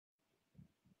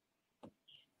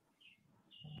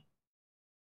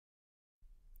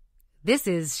This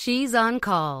is She's on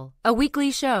Call, a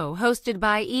weekly show hosted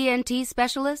by ENT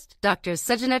specialist Dr.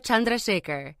 Sujana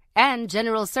Chandrasekhar and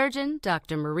General Surgeon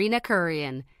Dr. Marina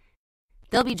Kurian.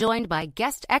 They'll be joined by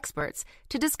guest experts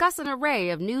to discuss an array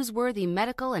of newsworthy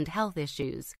medical and health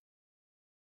issues.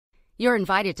 You're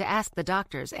invited to ask the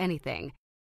doctors anything.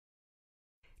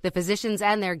 The physicians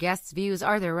and their guests' views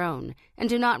are their own and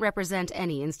do not represent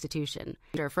any institution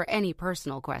or for any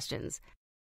personal questions.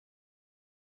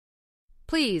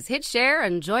 Please hit share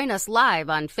and join us live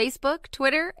on Facebook,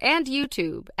 Twitter, and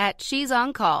YouTube at She's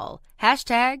on Call,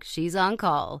 hashtag She's on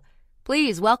Call.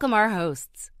 Please welcome our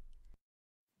hosts.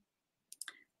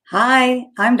 Hi,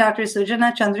 I'm Dr.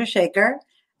 Sujana Chandrasekhar.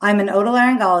 I'm an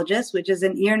otolaryngologist, which is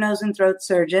an ear, nose, and throat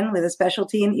surgeon with a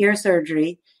specialty in ear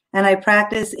surgery, and I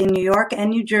practice in New York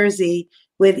and New Jersey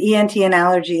with ENT and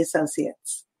Allergy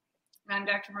Associates. I'm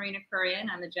Dr. Marina Kurian.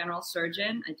 I'm a general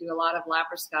surgeon. I do a lot of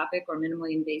laparoscopic or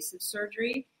minimally invasive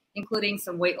surgery, including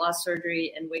some weight loss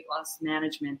surgery and weight loss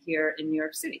management here in New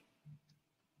York City.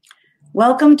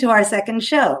 Welcome to our second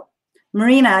show.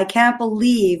 Marina, I can't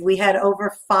believe we had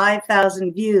over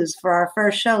 5,000 views for our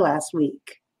first show last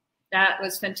week. That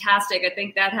was fantastic. I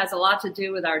think that has a lot to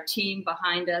do with our team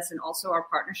behind us and also our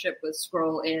partnership with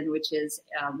Scroll In, which is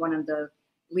one of the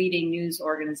leading news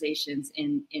organizations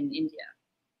in India.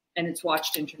 And it's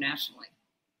watched internationally.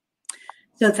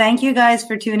 So thank you guys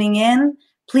for tuning in.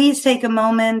 Please take a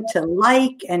moment to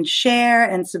like and share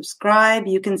and subscribe.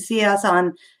 You can see us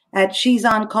at She's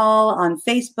on Call on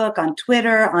Facebook, on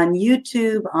Twitter, on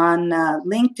YouTube, on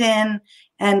LinkedIn.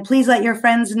 And please let your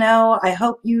friends know. I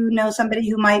hope you know somebody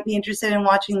who might be interested in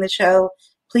watching the show.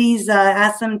 Please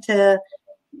ask them to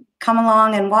come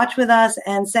along and watch with us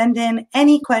and send in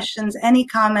any questions, any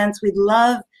comments. We'd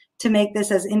love to make this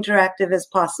as interactive as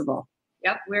possible.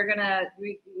 Yep, when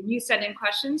you send in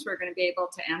questions, we're going to be able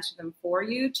to answer them for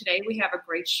you. Today we have a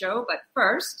great show, but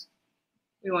first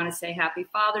we want to say Happy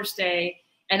Father's Day.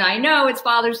 And I know it's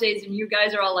Father's Day and you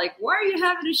guys are all like, why are you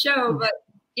having a show? But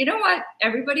you know what?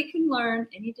 Everybody can learn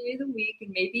any day of the week, and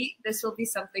maybe this will be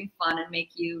something fun and make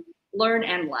you learn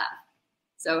and laugh.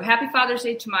 So happy Father's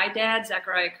Day to my dad,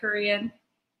 Zachariah Kurian.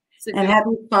 And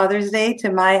happy Father's Day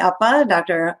to my Appa,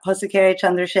 Dr. Hosekari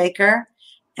Chandrasekhar,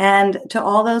 and to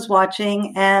all those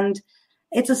watching. And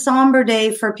it's a somber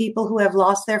day for people who have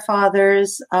lost their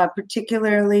fathers,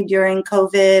 particularly during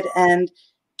COVID and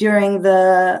during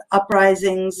the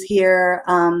uprisings here.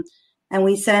 And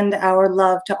we send our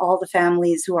love to all the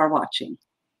families who are watching.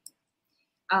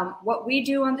 What we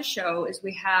do on the show is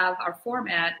our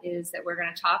format is that we're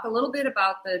going to talk a little bit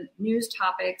about the news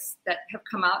topics that have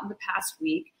come out in the past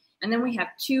week. And then we have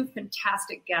two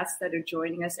fantastic guests that are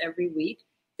joining us every week.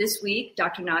 This week,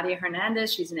 Dr. Nadia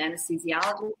Hernandez, she's an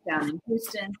anesthesiologist down in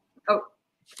Houston. Oh,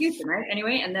 Houston, right?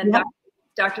 Anyway, and then yep.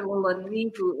 Dr. Lillian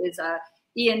Lee, who is a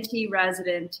ENT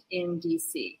resident in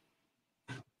DC.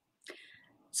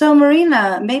 So,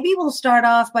 Marina, maybe we'll start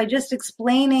off by just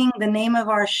explaining the name of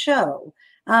our show.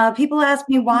 People ask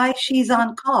me why She's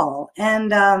on Call,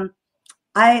 and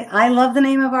I love the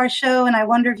name of our show, and I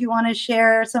wonder if you want to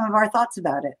share some of our thoughts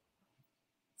about it.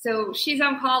 So She's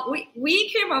on Call. We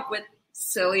came up with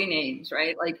silly names,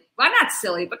 right? Like, well, not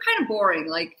silly, but kind of boring,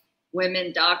 like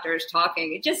women doctors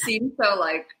talking. It just seems so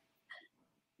like,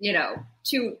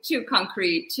 too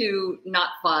concrete, too not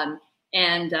fun.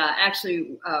 And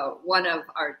actually, one of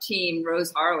our team,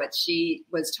 Rose Horowitz, she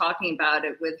was talking about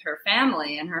it with her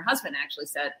family, and her husband actually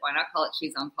said, why not call it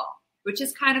She's on Call, which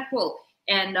is kind of cool.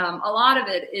 And a lot of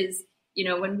it is,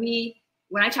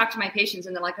 when I talk to my patients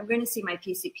and they're like, I'm going to see my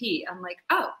PCP, I'm like,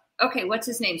 oh, okay, what's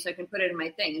his name? So I can put it in my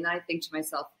thing. And then I think to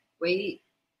myself, wait,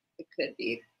 it could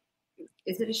be,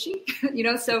 is it a she?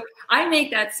 So I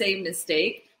make that same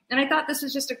mistake. And I thought this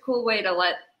was just a cool way to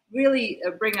really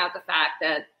bring out the fact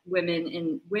that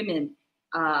women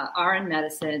are in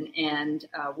medicine, and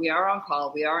we are on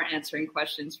call. We are answering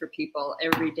questions for people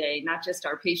every day, not just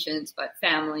our patients, but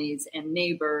families and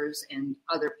neighbors and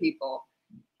other people.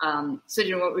 So,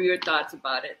 what were your thoughts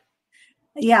about it?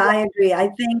 Yeah, I agree. I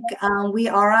think we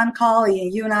are on call.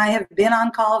 You and I have been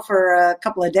on call for a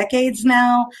couple of decades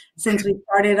now since we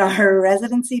started our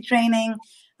residency training.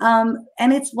 And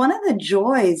it's one of the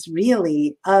joys,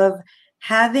 really, of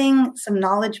having some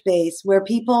knowledge base where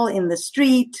people in the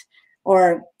street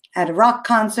or at a rock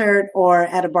concert or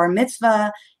at a bar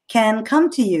mitzvah can come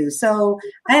to you. So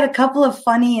I had a couple of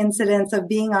funny incidents of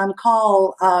being on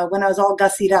call when I was all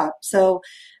gussied up. So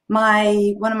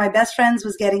one of my best friends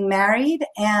was getting married,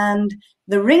 and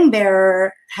the ring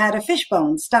bearer had a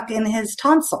fishbone stuck in his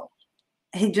tonsil.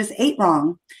 He just ate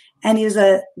wrong, and he was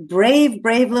a brave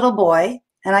little boy,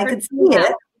 and I could see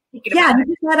it. Yeah,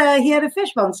 he had a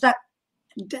fishbone stuck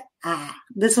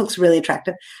this looks really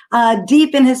attractive,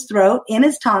 deep in his throat, in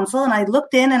his tonsil. And I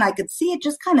looked in and I could see it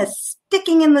just kind of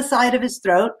sticking in the side of his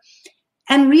throat.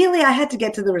 And really, I had to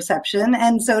get to the reception,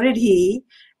 and so did he.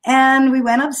 And we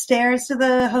went upstairs to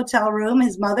the hotel room.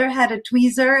 His mother had a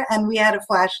tweezer and we had a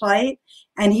flashlight,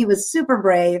 and he was super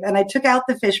brave. And I took out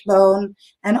the fishbone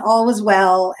and all was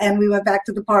well. And we went back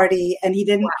to the party, and he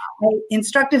didn't, I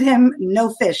instructed him,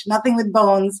 no fish, nothing with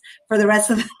bones for the rest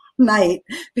of the night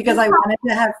because I wanted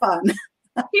to have fun.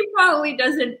 He probably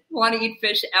doesn't want to eat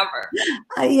fish ever.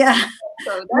 Yeah.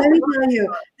 So let me tell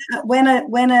you,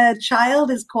 when a child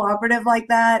is cooperative like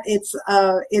that, it's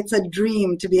a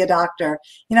dream to be a doctor.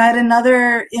 I had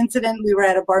another incident. We were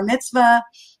at a bar mitzvah,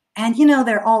 and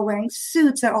they're all wearing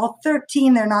suits. They're all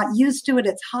 13. They're not used to it.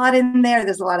 It's hot in there.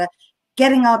 There's a lot of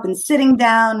getting up and sitting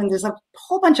down, and there's a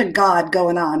whole bunch of God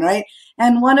going on, right?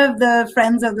 And one of the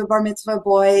friends of the bar mitzvah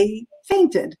boy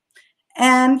fainted.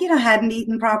 And, hadn't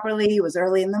eaten properly. It was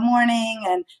early in the morning.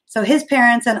 And so his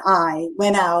parents and I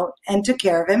went out and took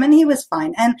care of him, and he was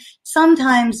fine. And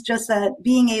sometimes just that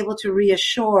being able to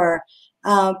reassure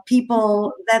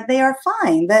people that they are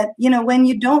fine, that, when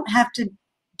you don't have to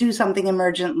do something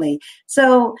emergently.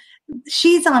 So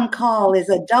She's on Call is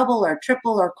a double or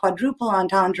triple or quadruple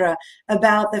entendre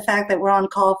about the fact that we're on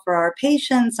call for our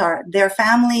patients, their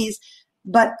families,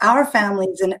 but our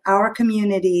families and our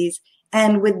communities.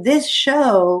 And with this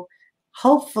show,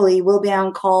 hopefully we'll be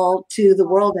on call to the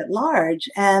world at large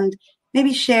and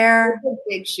maybe share.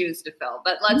 Big shoes to fill,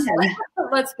 but let's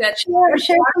get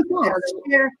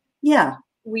share. Yeah.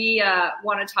 We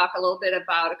want to talk a little bit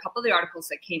about a couple of the articles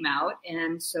that came out.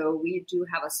 And so we do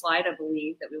have a slide, I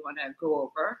believe, that we want to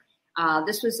go over.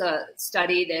 This was a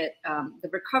study that the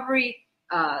recovery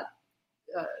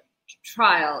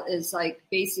trial is like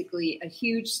basically a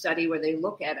huge study where they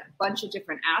look at a bunch of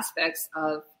different aspects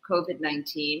of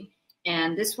COVID-19.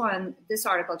 And this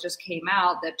article just came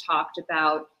out that talked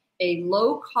about a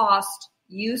low-cost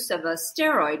use of a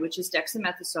steroid, which is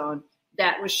dexamethasone,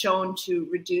 that was shown to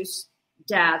reduce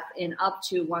death in up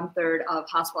to 1/3 of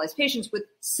hospitalized patients with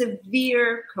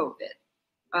severe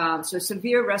COVID. So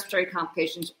severe respiratory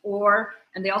complications,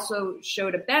 and they also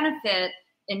showed a benefit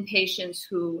in patients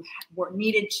who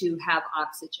needed to have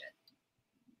oxygen.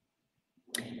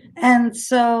 And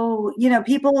so,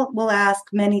 people will ask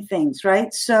many things,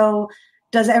 right? So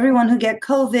does everyone who get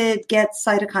COVID get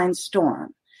cytokine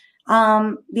storm?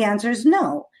 The answer is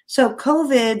no. So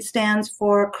COVID stands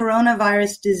for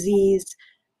coronavirus disease,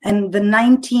 and the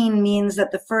 19 means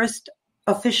that the first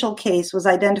official case was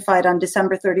identified on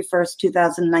December 31st,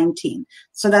 2019.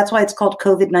 So that's why it's called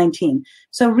COVID-19.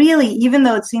 So really, even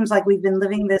though it seems like we've been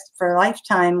living this for a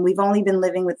lifetime, we've only been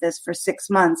living with this for 6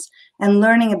 months and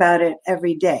learning about it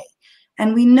every day.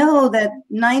 And we know that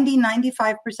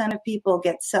 95% of people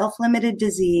get self-limited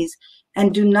disease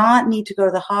and do not need to go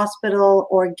to the hospital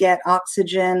or get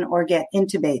oxygen or get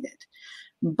intubated.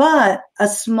 But a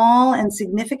small and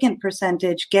significant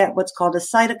percentage get what's called a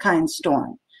cytokine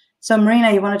storm. So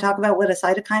Marina, you want to talk about what a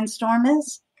cytokine storm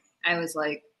is? I was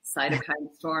like,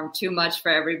 cytokine storm, too much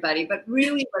for everybody. But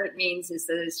really what it means is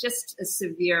that it's just a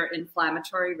severe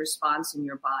inflammatory response in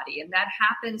your body. And that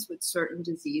happens with certain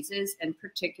diseases, and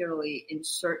particularly in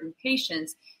certain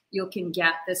patients, you can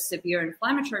get this severe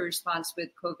inflammatory response with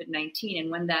COVID-19.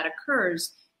 And when that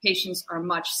occurs, patients are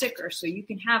much sicker. So you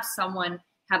can have someone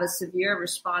have a severe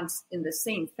response in the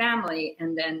same family,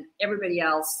 and then everybody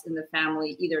else in the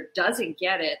family either doesn't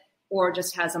get it or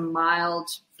just has a mild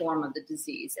form of the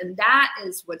disease. And that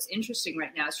is what's interesting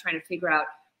right now, is trying to figure out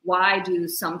why do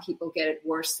some people get it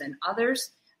worse than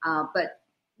others. But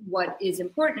what is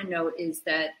important to note is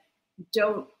that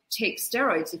don't take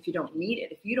steroids if you don't need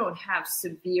it. If you don't have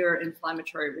severe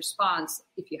inflammatory response,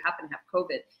 if you happen to have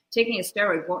COVID, taking a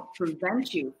steroid won't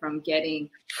prevent you from getting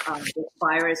the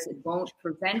virus. It won't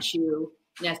prevent you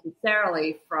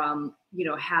necessarily from,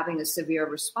 having a severe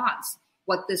response.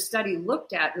 What this study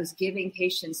looked at was giving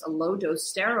patients a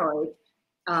low-dose steroid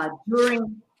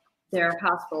during their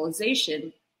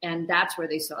hospitalization, and that's where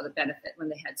they saw the benefit, when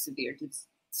they had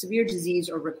severe disease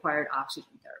or required oxygen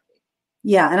therapy.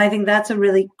 Yeah, and I think that's a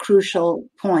really crucial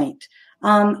point.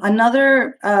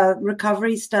 Another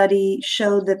recovery study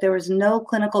showed that there was no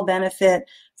clinical benefit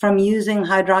from using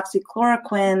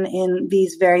hydroxychloroquine in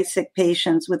these very sick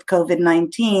patients with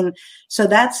COVID-19. So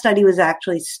that study was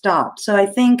actually stopped. So I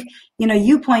think,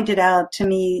 you pointed out to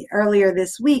me earlier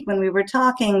this week when we were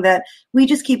talking that we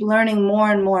just keep learning more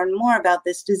and more and more about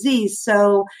this disease.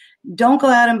 So don't go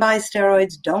out and buy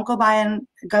steroids. Don't go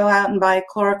out and buy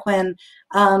chloroquine.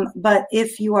 But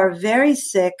if you are very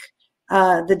sick,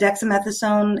 the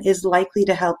dexamethasone is likely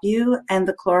to help you, and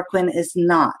the chloroquine is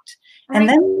not. And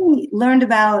then we learned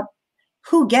about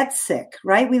who gets sick,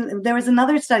 right? There was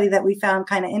another study that we found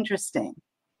kind of interesting.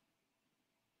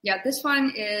 Yeah, this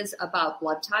one is about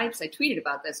blood types. I tweeted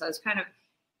about this. I was kind of,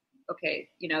 okay,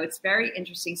 it's very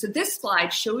interesting. So this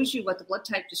slide shows you what the blood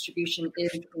type distribution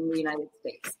is in the United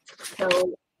States.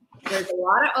 So there's a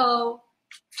lot of O,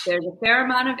 there's a fair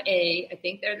amount of A. I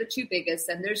think they're the two biggest.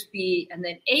 Then there's B, and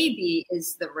then AB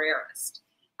is the rarest.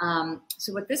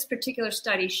 So what this particular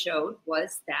study showed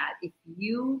was that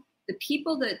the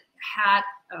people that had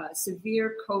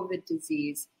severe COVID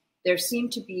disease, there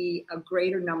seemed to be a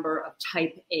greater number of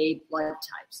type A blood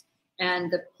types.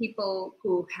 And the people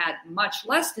who had much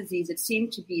less disease, it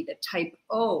seemed to be the type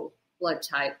O blood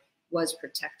type was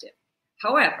protective.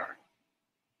 However,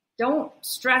 don't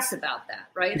stress about that,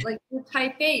 right? Like with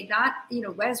type A, not,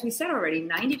 as we said already,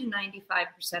 90 to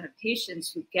 95% of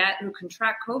patients who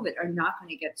contract COVID are not going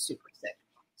to get super sick.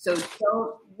 So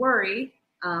don't worry.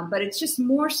 But it's just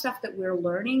more stuff that we're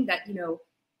learning that,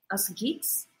 us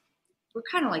geeks, we're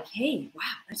kind of like, hey, wow,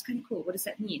 that's kind of cool. What does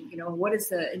that mean? What is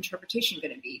the interpretation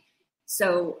going to be?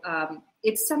 So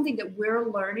it's something that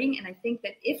we're learning. And I think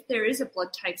that if there is a blood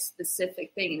type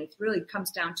specific thing, and it really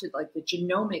comes down to like the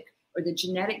genomic or the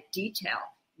genetic detail,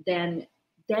 then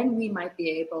we might be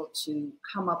able to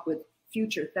come up with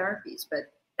future therapies.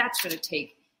 But that's going to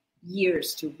take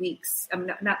years to weeks.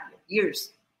 Not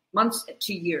years, months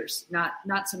to years,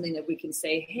 not something that we can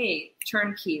say, hey,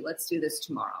 turnkey, let's do this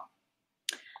tomorrow.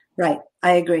 Right.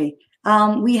 I agree.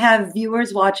 We have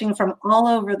viewers watching from all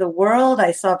over the world.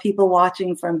 I saw people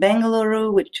watching from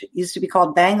Bengaluru, which used to be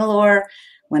called Bangalore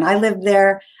when I lived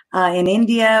there. In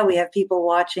India, we have people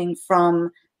watching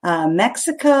from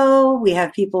Mexico. We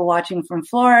have people watching from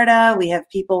Florida. We have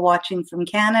people watching from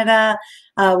Canada.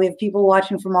 We have people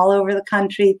watching from all over the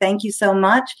country. Thank you so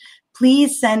much.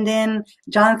 Please send in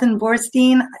Jonathan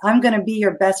Borstein. I'm going to be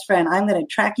your best friend. I'm going to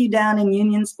track you down in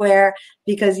Union Square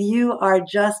because you are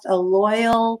just a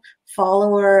loyal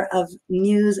follower of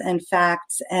news and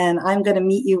facts, and I'm going to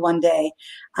meet you one day.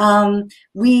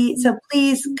 So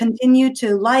please continue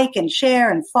to like and share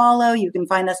and follow. You can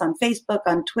find us on Facebook,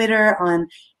 on Twitter, on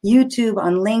YouTube,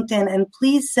 on LinkedIn, and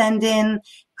please send in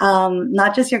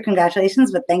not just your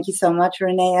congratulations, but thank you so much,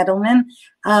 Renee Edelman,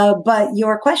 but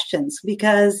your questions,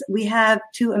 because we have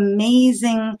two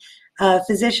amazing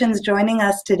physicians joining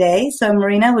us today. So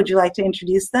Marina, would you like to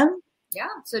introduce them? Yeah,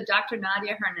 so Dr.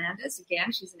 Nadia Hernandez,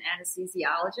 again, she's an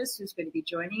anesthesiologist who's going to be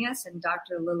joining us, and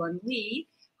Dr. Lillian Lee,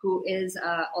 who is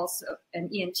also an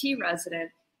ENT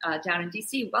resident down in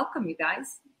DC. Welcome, you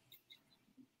guys.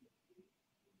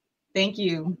 Thank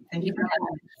you. Thank you for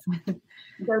having us.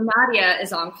 So Nadia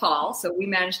is on call, so we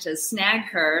managed to snag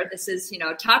her. This is,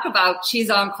 talk about she's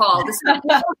on call. This is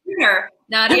her,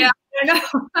 Nadia. I don't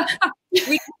know. We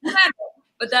can have it.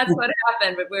 But that's what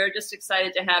happened. But we're just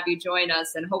excited to have you join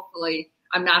us. And hopefully,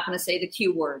 I'm not going to say the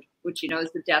Q word, which,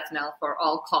 is the death knell for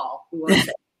all call. We won't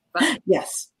say it, but.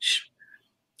 Yes.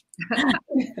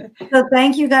 So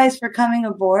thank you guys for coming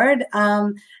aboard.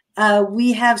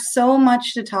 We have so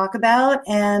much to talk about.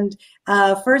 And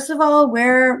first of all,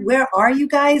 where are you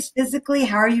guys physically?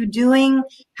 How are you doing?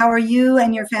 How are you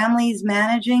and your families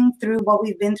managing through what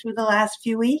we've been through the last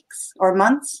few weeks or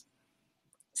months?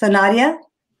 So Nadia?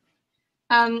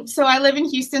 So I live in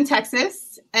Houston,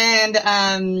 Texas, and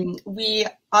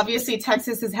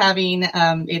Texas is having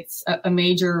it's a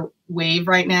major wave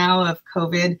right now of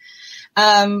COVID.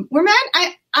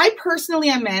 I personally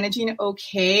am managing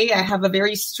okay. I have a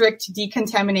very strict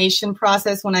decontamination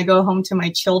process when I go home to my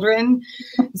children.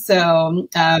 So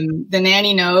the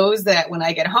nanny knows that when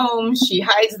I get home, she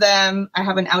hides them. I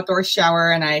have an outdoor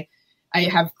shower, and I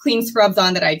have clean scrubs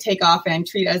on that I take off and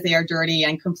treat as they are dirty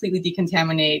and completely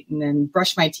decontaminate, and then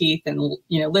brush my teeth and,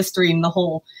 Listerine the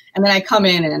whole. And then I come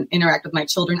in and interact with my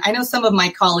children. I know some of my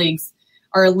colleagues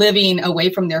are living away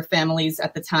from their families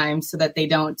at the time so that they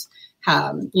don't,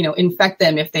 infect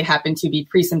them if they happen to be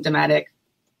pre-symptomatic.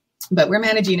 But we're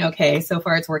managing okay. So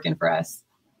far, it's working for us.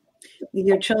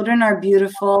 Your children are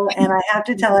beautiful. And I have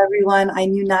to tell everyone, I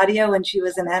knew Nadia when she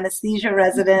was an anesthesia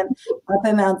resident up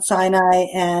in Mount Sinai,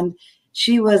 and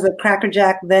she was a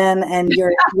crackerjack then, and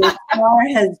your star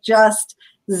has just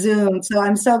zoomed. So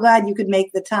I'm so glad you could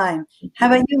make the time. How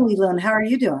about you, Leland? How are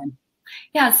you doing?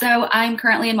 Yeah, so I'm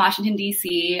currently in Washington,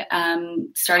 D.C.,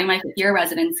 starting my fifth year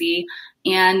residency.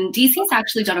 And DC's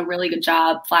actually done a really good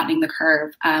job flattening the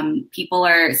curve. People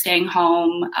are staying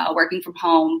home, working from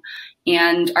home,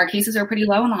 and our cases are pretty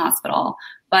low in the hospital.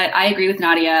 But I agree with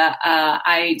Nadia.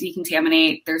 I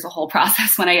decontaminate. There's a whole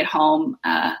process when I get home.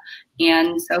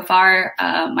 And so far,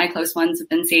 my close ones have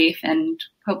been safe, and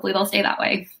hopefully they'll stay that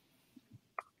way.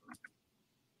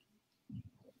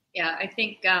 Yeah, I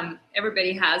think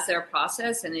everybody has their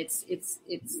process, and it's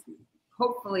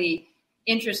hopefully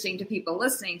interesting to people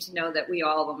listening to know that we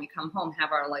all, when we come home,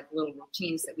 have our like little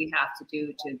routines that we have to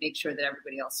do to make sure that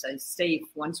everybody else stays safe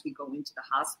once we go into the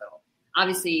hospital.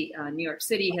 Obviously, New York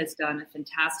City has done a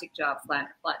fantastic job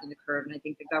flattening the curve, and I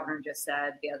think the governor just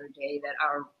said the other day that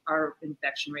our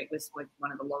infection rate was like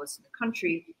one of the lowest in the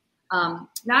country.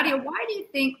 Nadia, why do you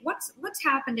think what's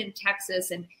happened in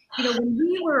Texas? And when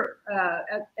we were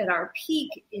at our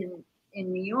peak in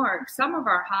New York, some of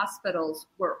our hospitals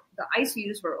the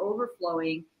ICUs were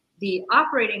overflowing. The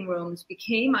operating rooms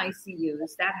became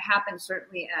ICUs. That happened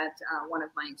certainly at one of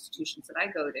my institutions that I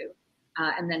go to,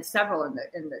 and then several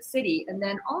in the city. And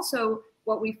then also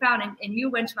what we found, and you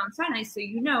went to Mount Sinai, so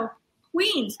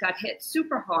Queens got hit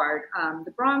super hard,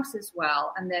 the Bronx as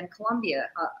well, and then Columbia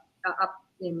up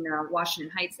in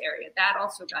Washington Heights area, that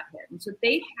also got hit. And so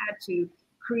they had to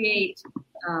create,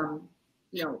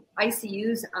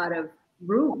 ICUs out of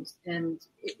rooms. And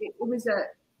it was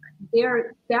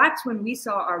that's when we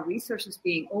saw our resources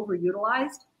being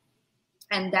overutilized.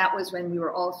 And that was when we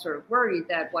were all sort of worried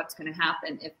that what's going to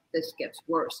happen if this gets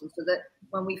worse. And so that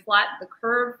when we flatten the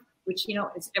curve, which,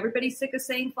 is everybody sick of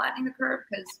saying flattening the curve?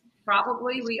 Because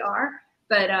probably we are.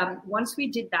 But once we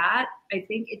did that, I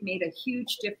think it made a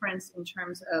huge difference in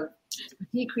terms of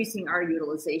decreasing our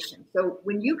utilization. So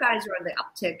when you guys are on the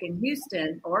uptick in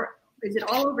Houston, or is it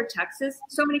all over Texas?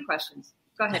 So many questions.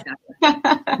 Go ahead,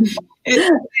 Nadia.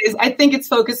 It is. I think it's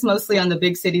focused mostly on the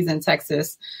big cities in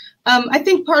Texas. I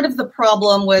think part of the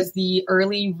problem was the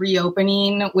early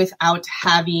reopening without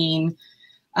having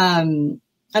an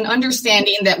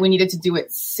understanding that we needed to do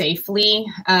it safely.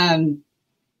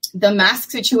 The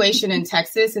mask situation in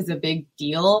Texas is a big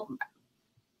deal.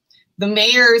 The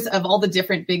mayors of all the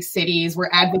different big cities were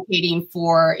advocating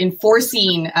for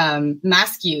enforcing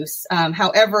mask use.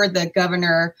 However, the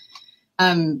governor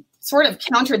sort of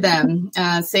countered them,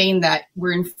 saying that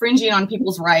we're infringing on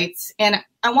people's rights. And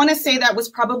I want to say that was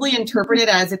probably interpreted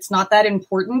as it's not that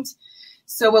important.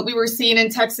 So what we were seeing in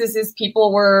Texas is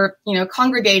people were,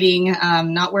 congregating,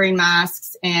 not wearing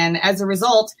masks. And as a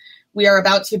result, we are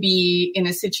about to be in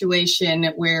a situation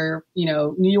where,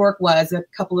 New York was a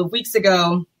couple of weeks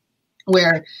ago,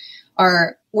 where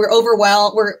we're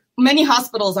overwhelmed. Many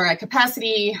hospitals are at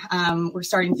capacity. We're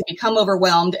starting to become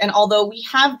overwhelmed. And although we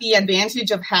have the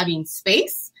advantage of having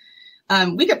space,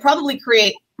 we could probably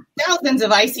create thousands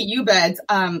of ICU beds.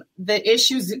 The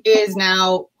issue is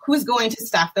now who's going to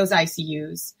staff those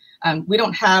ICUs. We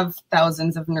don't have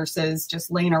thousands of nurses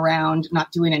just laying around,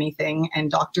 not doing anything,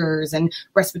 and doctors and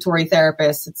respiratory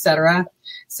therapists, et cetera.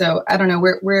 So I don't know.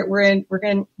 We're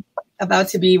about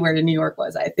to be where New York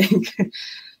was, I think.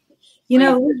 It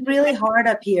was really hard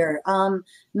up here.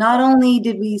 Not only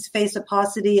did we face a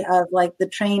paucity of like the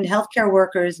trained healthcare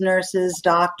workers, nurses,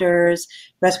 doctors,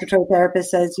 respiratory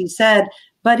therapists, as you said,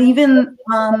 but even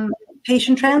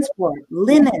patient transport,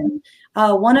 linen.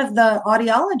 One of the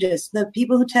audiologists, the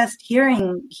people who test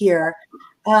hearing here,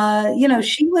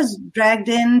 she was dragged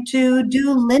in to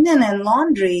do linen and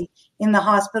laundry in the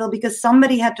hospital because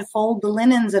somebody had to fold the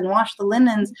linens and wash the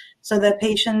linens so that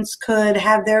patients could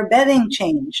have their bedding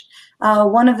changed.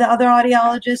 One of the other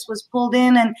audiologists was pulled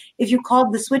in, and if you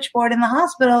called the switchboard in the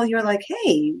hospital, you're like,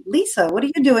 hey, Lisa, what are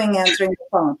you doing answering the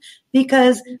phone?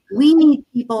 Because we need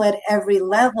people at every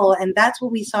level, and that's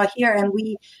what we saw here. And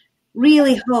we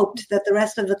really hoped that the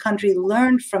rest of the country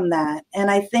learned from that. And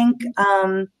I think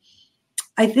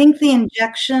the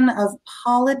injection of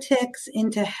politics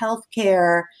into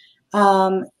healthcare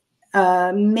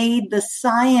made the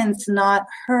science not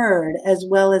heard as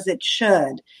well as it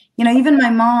should. Even my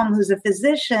mom, who's a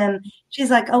physician, she's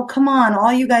like, oh, come on.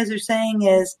 All you guys are saying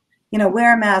is,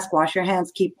 wear a mask, wash your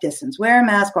hands, keep distance. Wear a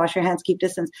mask, wash your hands, keep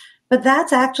distance. But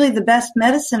that's actually the best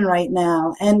medicine right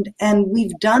now. And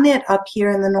we've done it up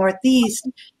here in the Northeast,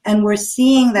 and we're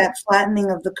seeing that flattening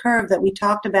of the curve that we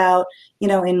talked about,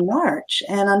 in March.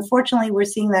 And unfortunately, we're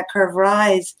seeing that curve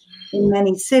rise in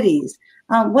many cities.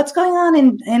 What's going on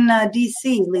in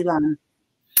DC, Leland?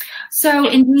 So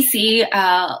in DC,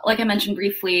 like I mentioned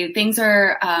briefly,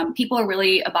 people are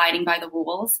really abiding by the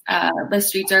rules. The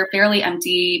streets are fairly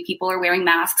empty. People are wearing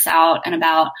masks out and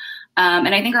about.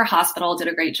 And I think our hospital did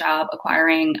a great job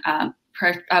acquiring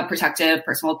protective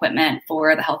personal equipment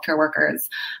for the healthcare workers.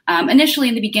 Initially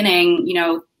in the beginning,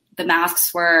 the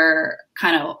masks were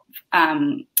kind of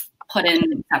put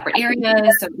in separate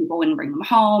areas so people wouldn't bring them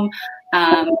home.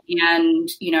 And,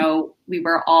 we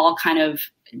were all kind of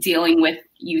dealing with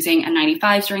using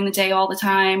N95s during the day all the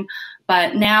time.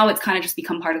 But now it's kind of just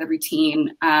become part of the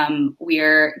routine.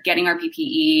 We're getting our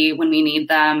PPE when we need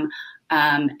them.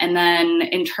 And then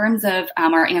in terms of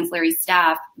our ancillary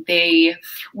staff, they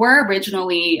were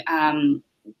originally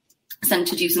sent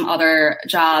to do some other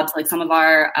jobs. Like some of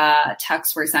our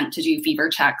techs were sent to do fever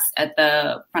checks at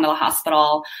the front of the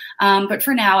hospital. But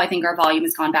for now, I think our volume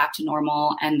has gone back to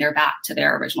normal and they're back to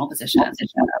their original positions.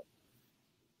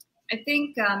 I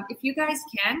think if you guys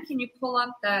can you pull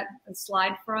up that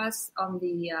slide for us on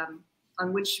the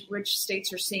on which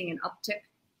states are seeing an uptick?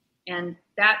 And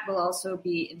that will also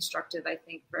be instructive, I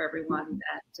think, for everyone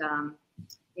that,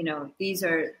 these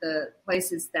are the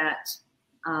places that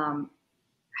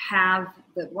have,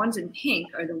 the ones in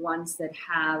pink are the ones that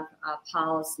have a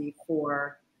policy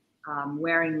for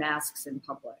wearing masks in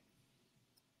public.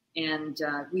 And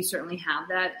we certainly have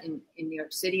that in New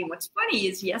York City. And what's funny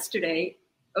is yesterday,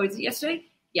 is it yesterday?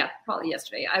 Yeah, probably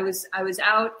yesterday. I was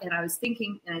out and I was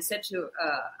thinking, and I said to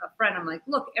a friend, I'm like,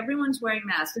 look, everyone's wearing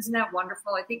masks. Isn't that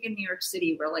wonderful? I think in New York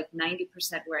City, we're like 90%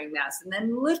 wearing masks. And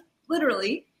then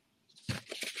literally,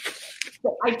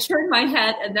 I turned my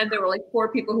head and then there were like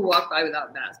 4 people who walked by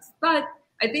without masks. But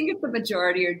I think if the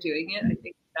majority are doing it, I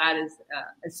think that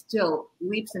is still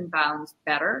leaps and bounds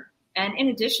better. And in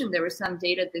addition, there was some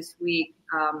data this week,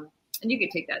 and you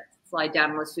could take that slide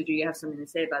down, Melissa, do you have something to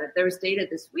say about it? There was data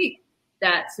this week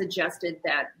that suggested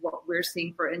that what we're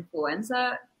seeing for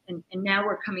influenza, and now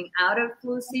we're coming out of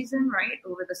flu season, right?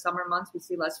 Over the summer months, we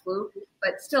see less flu.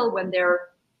 But still, when there,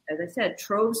 as I said,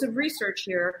 troves of research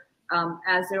here,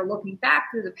 as they're looking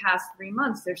back through the past 3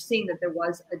 months, they're seeing that there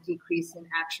was a decrease in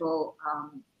actual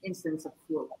incidence of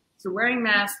flu. So wearing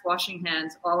masks, washing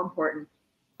hands, all important.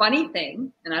 Funny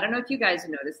thing, and I don't know if you guys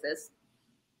have noticed this,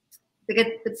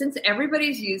 but since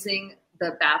everybody's using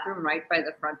the bathroom right by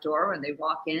the front door when they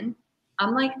walk in,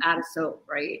 I'm like out of soap,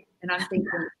 right? And I'm thinking,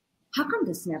 how come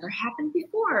this never happened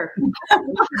before? How come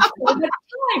this so much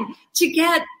time to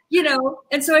get,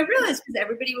 and so I realized because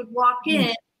everybody would walk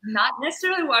in, not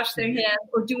necessarily wash their hands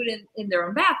or do it in their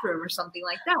own bathroom or something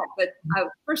like that. But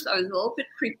first I was a little bit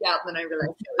creeped out, and then I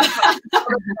realized it was probably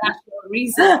for a national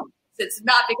reason. It's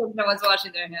not because no one's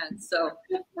washing their hands. So,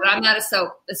 but I'm out of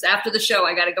soap. This after the show,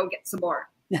 I got to go get some more.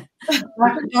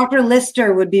 Dr.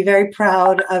 Lister would be very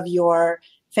proud of your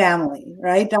family,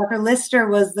 right? Dr. Lister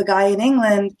was the guy in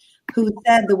England who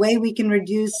said the way we can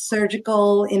reduce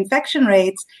surgical infection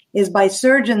rates is by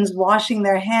surgeons washing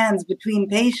their hands between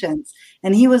patients.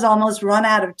 And he was almost run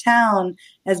out of town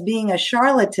as being a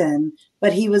charlatan,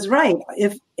 but he was right.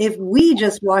 If we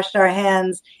just washed our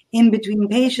hands in between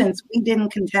patients, we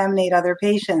didn't contaminate other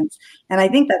patients. And I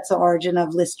think that's the origin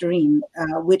of Listerine,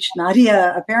 which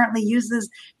Nadia apparently uses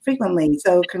frequently.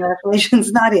 So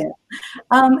congratulations, Nadia.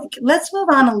 Let's move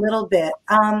on a little bit.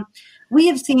 We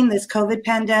have seen this COVID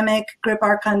pandemic grip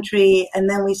our country, and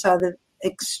then we saw the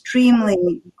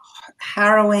extremely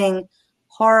harrowing,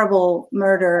 horrible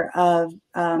murder of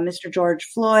Mr. George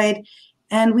Floyd.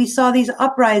 And we saw these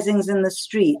uprisings in the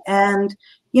street. And,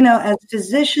 as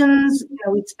physicians,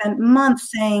 we'd spent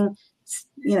months saying,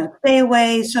 stay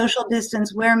away, social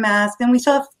distance, wear masks. And we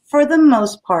saw, for the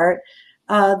most part,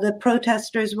 the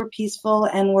protesters were peaceful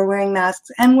and were wearing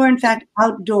masks and were, in fact,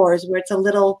 outdoors where it's a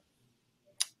little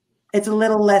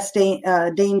less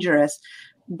dangerous.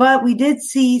 But we did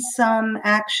see some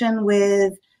action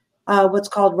with what's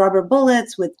called rubber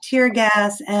bullets, with tear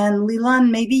gas. And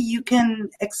Leland, maybe you can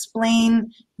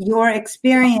explain your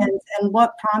experience and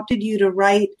what prompted you to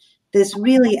write this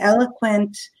really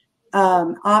eloquent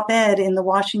op-ed in the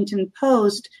Washington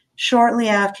Post shortly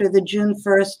after the June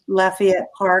 1st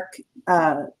Lafayette Park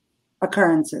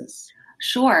occurrences.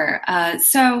 Sure.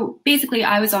 So basically,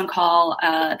 I was on call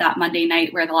that Monday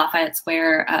night where the Lafayette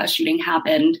Square shooting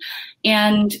happened.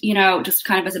 And, just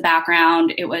kind of as a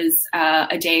background, it was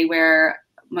a day where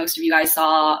most of you guys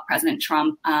saw President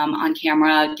Trump on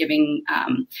camera giving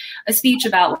a speech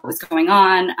about what was going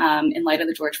on in light of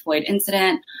the George Floyd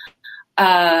incident.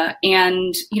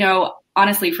 And,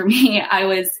 honestly, for me, I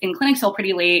was in clinic till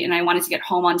pretty late and I wanted to get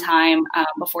home on time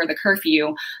before the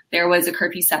curfew. There was a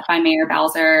curfew set by Mayor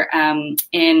Bowser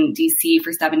in DC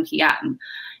for 7 p.m.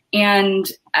 And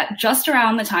just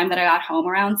around the time that I got home,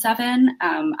 around 7,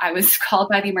 I was called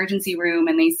by the emergency room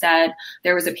and they said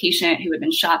there was a patient who had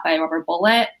been shot by a rubber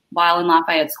bullet while in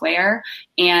Lafayette Square,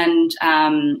 and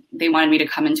they wanted me to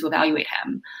come in to evaluate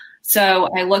him. So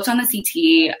I looked on the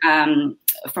CT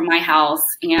from my house,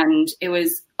 and it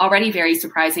was already very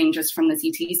surprising just from the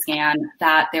CT scan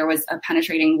that there was a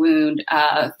penetrating wound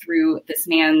through this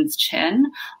man's chin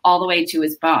all the way to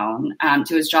his bone,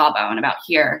 to his jawbone about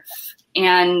here.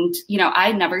 And,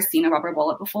 I'd never seen a rubber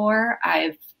bullet before.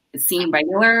 I've seen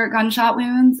regular gunshot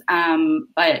wounds,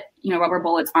 but, rubber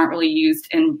bullets aren't really used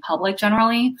in public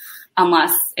generally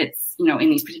unless it's, in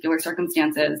these particular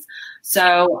circumstances.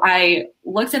 So I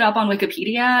looked it up on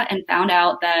Wikipedia and found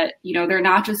out that, they're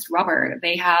not just rubber.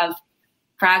 They have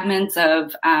fragments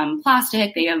of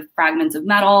plastic, they have fragments of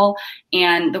metal,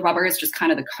 and the rubber is just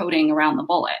kind of the coating around the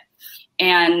bullet.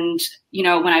 And,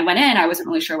 when I went in, I wasn't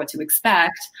really sure what to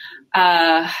expect.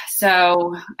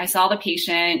 So I saw the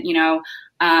patient,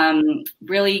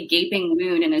 really gaping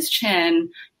wound in his chin.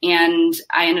 And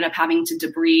I ended up having to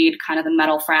debride kind of the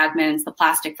metal fragments, the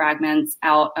plastic fragments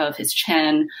out of his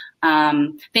chin.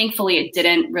 Thankfully, it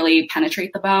didn't really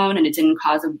penetrate the bone and it didn't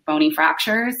cause a bony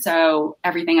fracture. So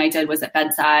everything I did was at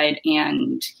bedside,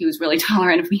 and he was really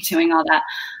tolerant of me doing all that.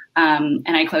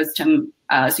 And I closed him,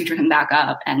 sutured him back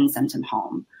up and sent him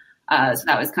home. So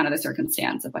that was kind of the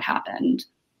circumstance of what happened.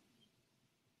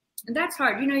 And that's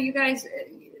hard. You guys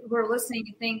who are listening,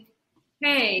 you think,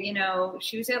 hey,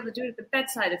 she was able to do it at the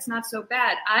bedside. It's not so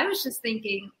bad. I was just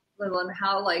thinking, Lillian,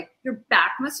 how your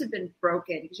back must have been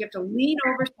broken because you have to lean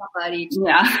over somebody.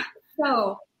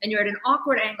 And you're at an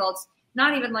awkward angle. It's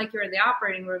not even like you're in the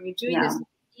operating room. You're doing this in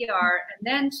the ER. And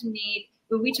then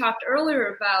when we talked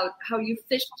earlier about how you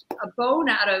fished a bone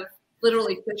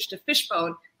literally fished a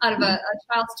fishbone out of a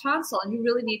child's tonsil, and you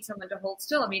really need someone to hold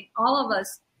still. I mean, all of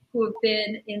us who have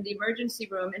been in the emergency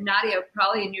room, and Nadia,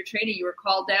 probably in your training, you were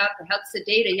called out to help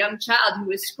sedate a young child who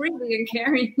was screaming and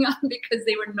carrying on because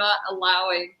they were not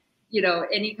allowing,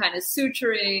 any kind of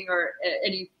suturing or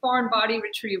any foreign body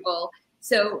retrieval.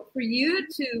 So for you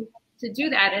to do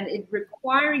that and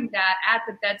requiring that at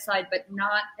the bedside, but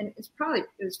not, and it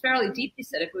was fairly deep, you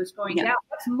said, if it was going down,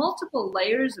 that's multiple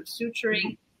layers of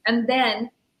suturing. And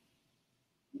then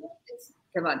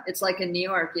it's like in New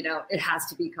York, it has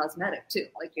to be cosmetic too.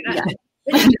 Like you're not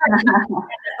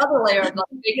other layer of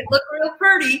make it look real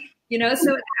pretty,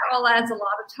 so it all adds a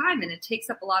lot of time and it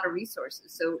takes up a lot of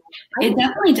resources. So it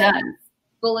definitely does.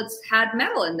 Bullets had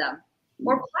metal in them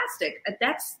or plastic.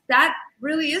 That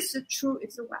really is it's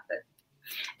a weapon.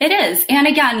 It is. And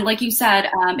again, like you said,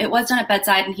 it was done at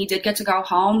bedside and he did get to go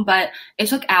home, but it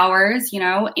took hours,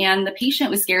 and the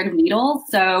patient was scared of needles.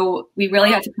 So we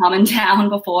really had to calm him down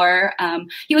before.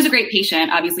 He was a great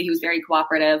patient. Obviously, he was very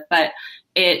cooperative, but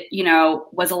it,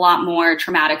 was a lot more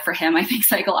traumatic for him, I think,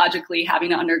 psychologically, having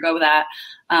to undergo that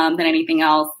than anything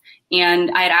else.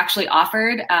 And I had actually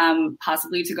offered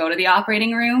possibly to go to the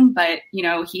operating room, but,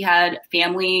 he had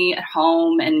family at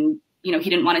home and he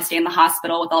didn't want to stay in the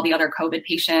hospital with all the other COVID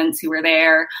patients who were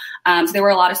there. So there were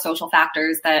a lot of social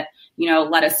factors that,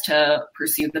 led us to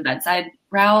pursue the bedside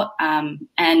route.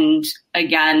 And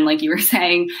again, like you were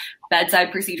saying,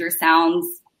 bedside procedure sounds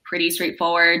pretty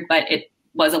straightforward, but it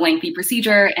was a lengthy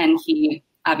procedure and he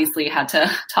obviously had to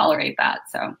tolerate that.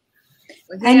 So,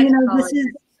 and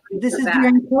this is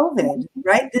during COVID,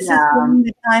 right? This is during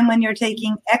the time when you're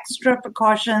taking extra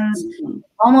precautions,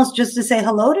 almost just to say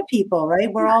hello to people,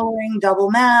 right? We're all wearing double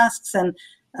masks and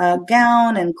a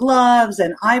gown and gloves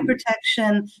and eye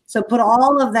protection. So put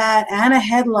all of that and a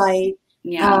headlight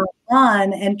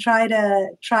on and try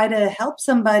to help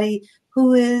somebody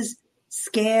who is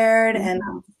scared and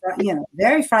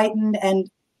very frightened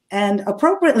and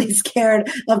appropriately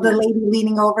scared of the lady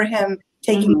leaning over him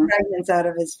taking fragments out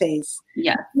of his face.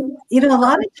 Yeah. A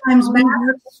lot of times we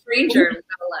have a stranger,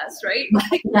 nonetheless, right?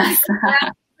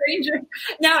 Stranger.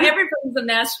 Now everybody's a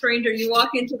masked stranger. You walk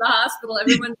into the hospital,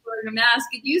 everyone's wearing a mask.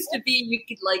 It used to be you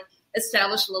could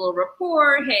establish a little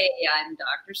rapport. Hey, I'm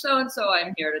Dr. So-and-so.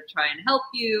 I'm here to try and help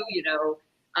you,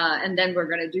 and then we're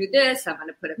going to do this. I'm going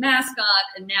to put a mask on.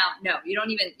 And now, no, you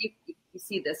don't even, you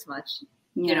see this much.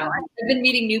 Yeah. I've been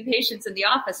meeting new patients in the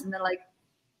office and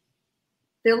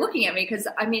they're looking at me because,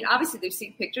 obviously they've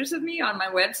seen pictures of me on my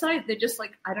website. They're just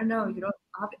like, I don't know,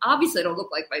 obviously I don't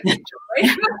look like my picture, right?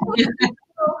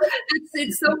 So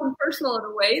it's so impersonal in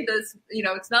a way.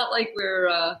 It's not like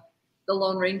we're the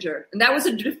Lone Ranger. And that was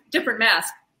a different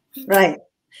mask. Right.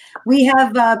 We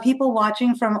have people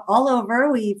watching from all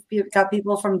over. We've got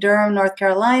people from Durham, North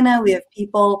Carolina. We have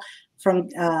people from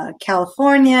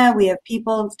California. We have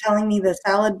people telling me the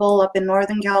salad bowl up in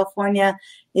Northern California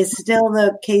is still,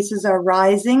 the cases are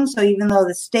rising. So even though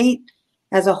the state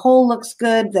as a whole looks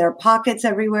good, there are pockets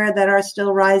everywhere that are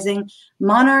still rising.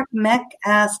 Monarch Mech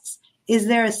asks, is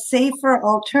there a safer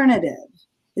alternative?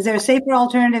 Is there a safer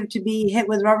alternative to be hit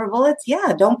with rubber bullets?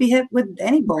 Yeah, don't be hit with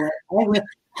any bullet.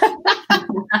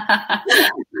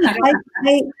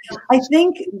 I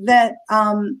think that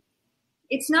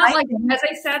it's not as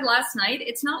I said last night,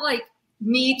 it's not like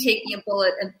me taking a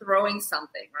bullet and throwing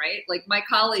something, right? Like my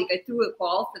colleague, I threw a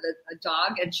ball for a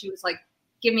dog and she was like,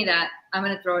 give me that. I'm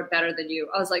going to throw it better than you.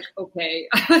 I was like, okay,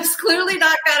 it's clearly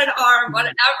not got an arm,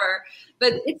 whatever.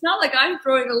 But it's not like I'm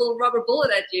throwing a little rubber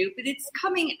bullet at you, but it's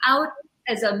coming out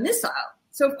as a missile.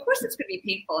 So of course it's going to be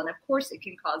painful, and of course it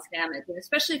can cause damage, and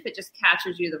especially if it just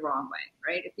catches you the wrong way,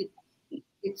 right? If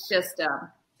it's just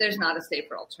there's not a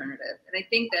safer alternative, and I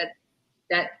think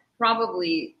that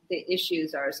probably the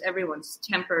issues are is everyone's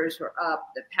tempers were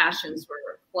up, the passions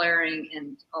were flaring,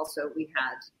 and also we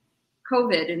had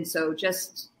COVID, and so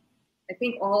just I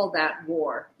think all of that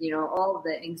war, all of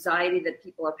the anxiety that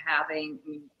people are having. I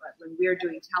mean, when we're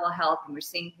doing telehealth and we're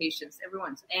seeing patients,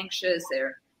 everyone's anxious.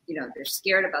 They're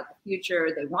scared about the future.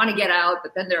 They want to get out,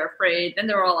 but then they're afraid. Then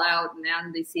they're all out, and now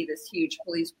they see this huge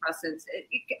police presence.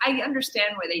 I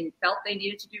understand why they felt they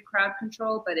needed to do crowd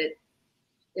control, but it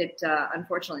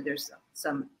unfortunately there's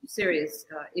some serious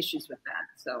issues with that.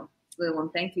 So, Lillian,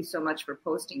 thank you so much for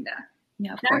posting that.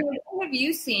 Yeah. Now, what have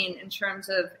you seen in terms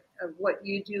of what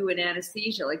you do in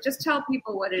anesthesia? Like, just tell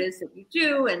people what it is that you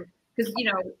do, and because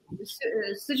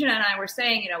Sujana and I were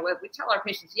saying, we tell our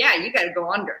patients, yeah, you got to go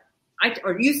under.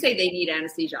 Or you say they need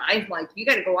anesthesia. I'm like, you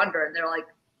got to go under. And they're like,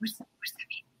 what's that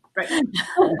mean? Right.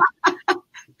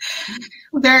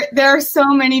 There are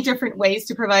so many different ways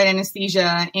to provide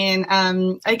anesthesia. And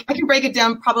I can break it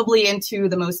down probably into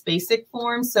the most basic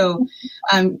form. So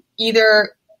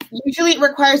usually it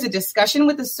requires a discussion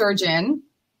with the surgeon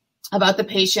about the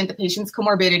patient's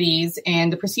comorbidities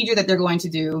and the procedure that they're going to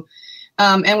do.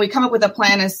 And we come up with a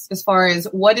plan as far as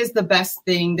what is the best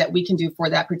thing that we can do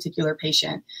for that particular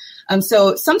patient.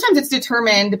 So sometimes it's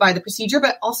determined by the procedure,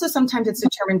 but also sometimes it's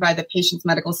determined by the patient's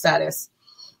medical status.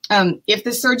 If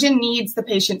the surgeon needs the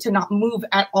patient to not move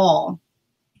at all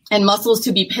and muscles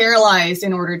to be paralyzed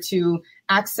in order to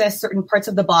access certain parts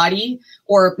of the body,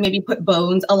 or maybe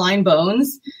align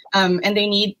bones, and they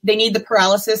need the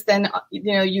paralysis, then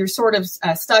you're sort of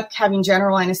stuck having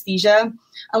general anesthesia,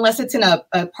 unless it's in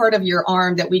a part of your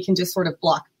arm that we can just sort of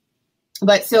block.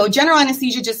 But so general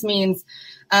anesthesia just means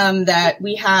that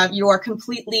you are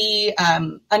completely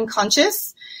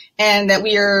unconscious, and that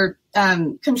we are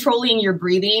controlling your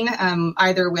breathing,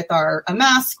 either with a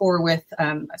mask or with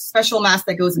a special mask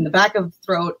that goes in the back of the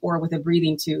throat, or with a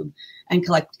breathing tube and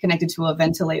connected to a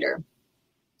ventilator.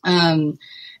 Then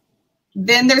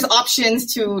there's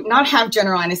options to not have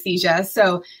general anesthesia.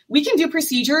 So we can do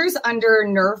procedures under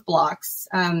nerve blocks.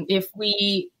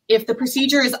 If the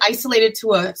procedure is isolated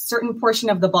to a certain portion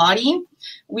of the body,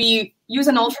 we use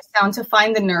an ultrasound to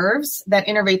find the nerves that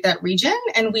innervate that region,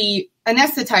 and we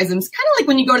anesthetize them. It's kind of like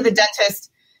when you go to the dentist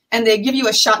and they give you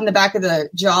a shot in the back of the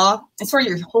jaw, and sort of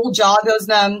your whole jaw goes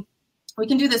numb. We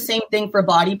can do the same thing for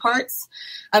body parts.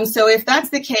 So if that's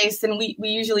the case, then we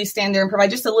usually stand there and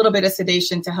provide just a little bit of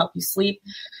sedation to help you sleep.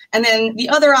 And then the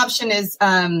other option is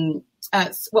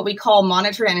what we call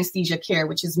monitored anesthesia care,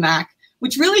 which is MAC,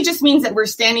 which really just means that we're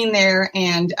standing there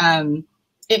and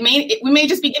we may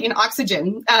just be giving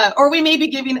oxygen, or we may be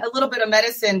giving a little bit of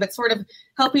medicine, but sort of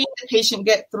helping the patient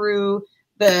get through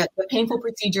the painful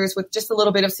procedures with just a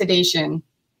little bit of sedation.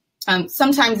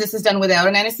 Sometimes this is done without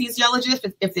an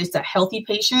anesthesiologist if it's a healthy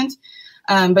patient.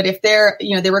 But if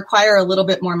they require a little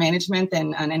bit more management,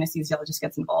 then an anesthesiologist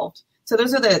gets involved. So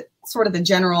those are the sort of the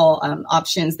general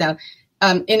options. Now,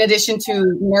 in addition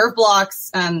to nerve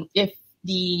blocks, if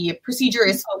the procedure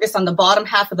is focused on the bottom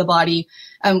half of the body,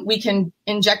 we can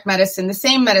inject medicine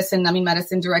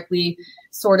directly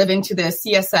sort of into the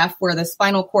CSF, where the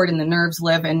spinal cord and the nerves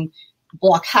live, and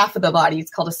block half of the body.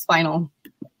 It's called a spinal,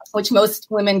 which most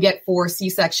women get for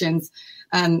C-sections.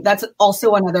 That's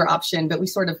also another option, but we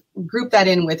sort of group that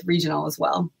in with regional as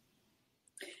well.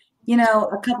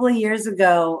 A couple of years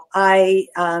ago, I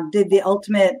did the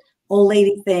ultimate old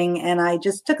lady thing, and I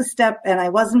just took a step and I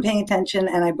wasn't paying attention,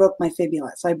 and I broke my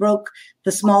fibula. So I broke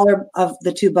the smaller of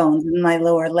the two bones in my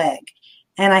lower leg,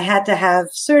 and I had to have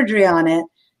surgery on it,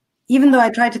 even though I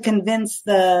tried to convince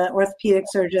the orthopedic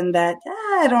surgeon that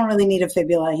I don't really need a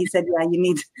fibula. He said, yeah, you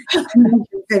need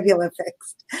your fibula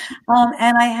fixed.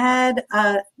 And I had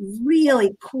a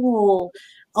really cool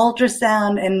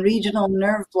ultrasound and regional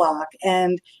nerve block,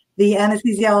 and the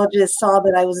anesthesiologist saw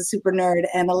that I was a super nerd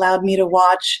and allowed me to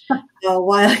watch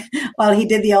while he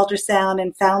did the ultrasound,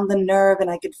 and found the nerve,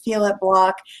 and I could feel it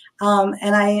block.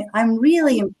 And I'm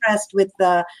really impressed with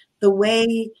the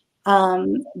way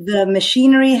the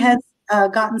machinery has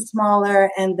gotten smaller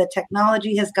and the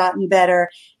technology has gotten better.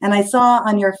 And I saw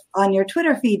on your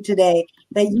Twitter feed today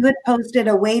that you had posted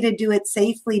a way to do it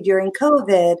safely during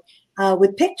COVID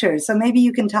with pictures. So maybe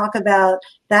you can talk about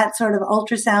that sort of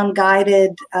ultrasound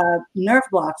guided nerve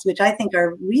blocks, which I think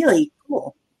are really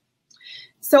cool.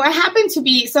 So I'm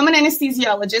an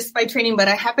anesthesiologist by training, but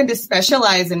I happen to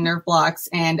specialize in nerve blocks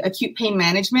and acute pain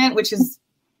management, which is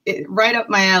right up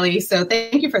my alley. So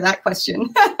thank you for that question.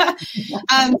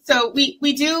 So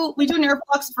we do nerve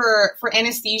blocks for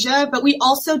anesthesia, but we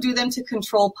also do them to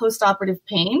control postoperative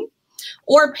pain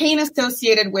or pain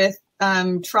associated with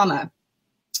trauma.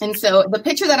 And so the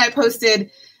picture that I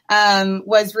posted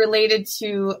was related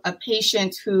to a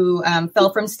patient who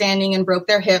fell from standing and broke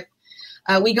their hip.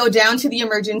 We go down to the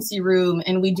emergency room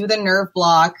and we do the nerve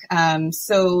block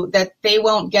so that they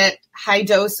won't get high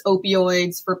dose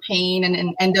opioids for pain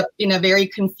and end up in a very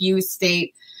confused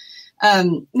state.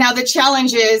 Now, the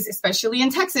challenge is, especially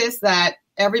in Texas, that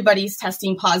everybody's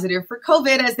testing positive for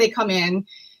COVID as they come in.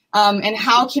 And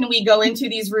how can we go into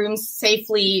these rooms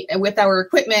safely with our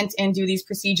equipment and do these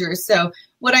procedures? So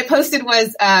what I posted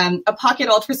was a pocket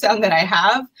ultrasound that I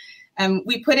have.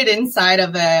 We put it inside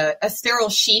of a sterile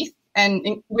sheath,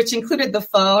 which included the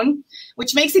phone,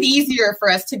 which makes it easier for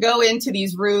us to go into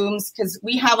these rooms because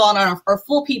we have on our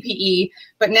full PPE,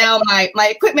 but now my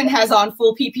equipment has on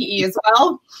full PPE as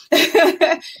well.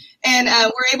 And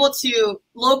we're able to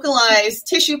localize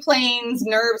tissue planes,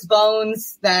 nerves,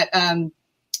 bones that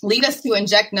lead us to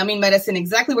inject numbing medicine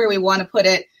exactly where we want to put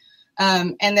it.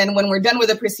 And then when we're done with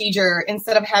the procedure,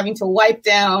 instead of having to wipe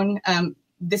down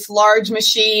this large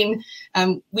machine,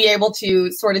 we're able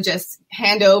to sort of just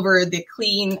hand over the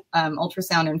clean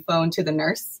ultrasound and phone to the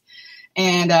nurse.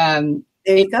 And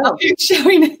there you go.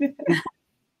 Showing it.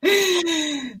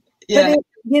 Yeah.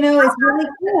 It's really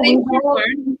cool.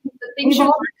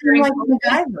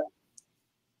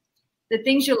 The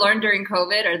things you learned during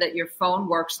COVID are that your phone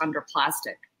works under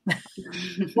plastic.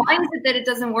 Why is it that it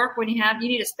doesn't work when you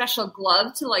need a special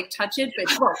glove to touch it? But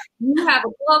look, you have a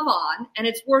glove on and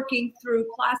it's working through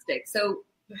plastic. So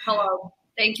hello,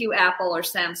 thank you, Apple or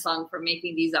Samsung, for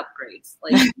making these upgrades.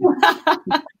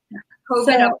 So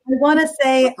I want to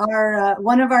say our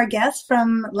one of our guests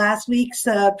from last week's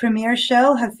premiere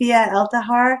show, Hafia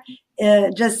Eltahar,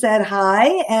 just said hi,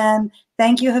 and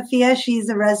thank you, Hafia. She's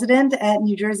a resident at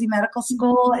New Jersey Medical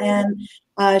School, and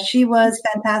she was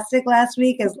fantastic last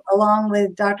week, along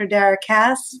with Dr. Dara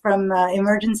Cass from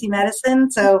Emergency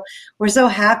Medicine. So we're so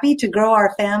happy to grow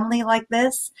our family like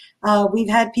this. We've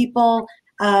had people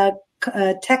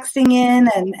texting in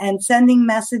and sending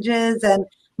messages, and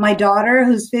my daughter,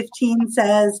 who's 15,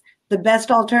 says the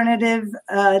best alternative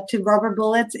to rubber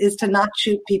bullets is to not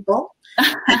shoot people.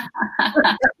 And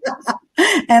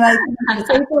I think the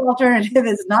safer alternative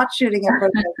is not shooting at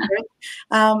protesters.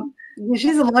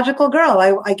 She's a logical girl.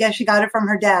 I guess she got it from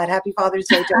her dad. Happy Father's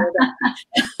Day to her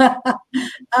dad.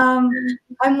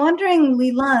 I'm wondering,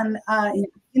 Leland,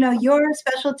 your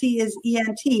specialty is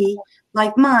ENT,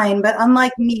 like mine, but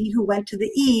unlike me, who went to the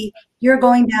E, you're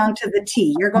going down to the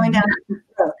T. You're going down to the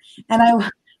throat. And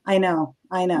I know.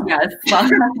 Yes, well,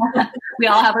 we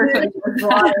all have our choices.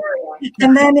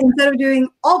 And then instead of doing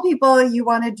all people, you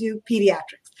want to do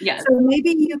pediatrics. Yes. So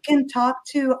maybe you can talk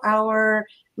to our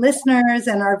listeners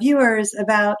and our viewers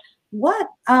about what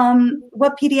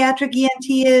pediatric ENT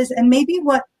is, and maybe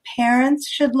what parents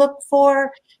should look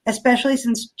for, especially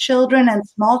since children and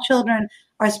small children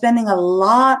are spending a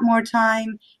lot more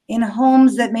time in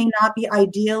homes that may not be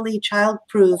ideally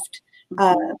child-proofed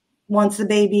once the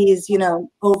baby is,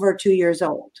 over 2 years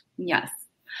old. Yes.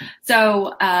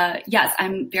 So, yes,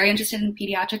 I'm very interested in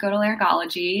pediatric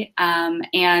otolaryngology,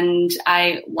 and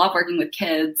I love working with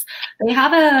kids. They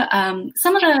have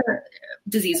some of the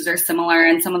diseases are similar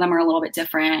and some of them are a little bit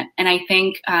different. And I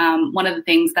think one of the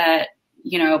things that,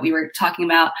 we were talking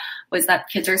about was that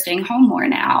kids are staying home more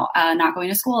now, not going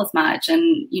to school as much,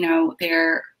 and,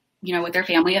 they're, with their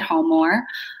family at home more,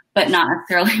 but not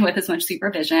necessarily with as much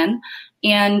supervision.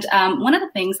 And one of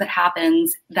the things that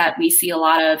happens that we see a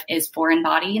lot of is foreign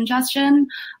body ingestion.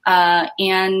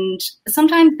 And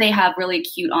sometimes they have really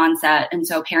acute onset. And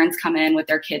so parents come in with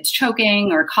their kids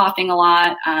choking or coughing a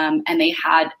lot, and they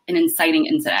had an inciting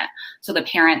incident. So the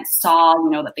parents saw,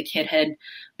 that the kid had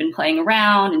been playing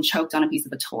around and choked on a piece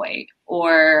of a toy,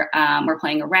 or were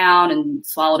playing around and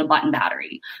swallowed a button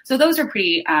battery. So those are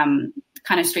pretty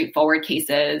kind of straightforward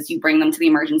cases. You bring them to the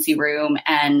emergency room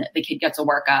and the kid gets a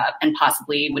workup and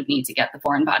possibly would need to get the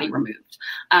foreign body removed.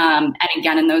 And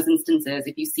again, in those instances,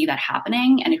 if you see that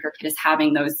happening and if your kid is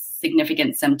having those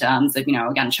significant symptoms of,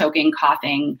 again, choking,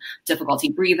 coughing,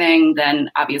 difficulty breathing, then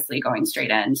obviously going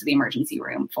straight into the emergency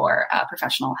room for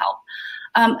professional help.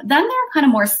 Then there are kind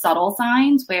of more subtle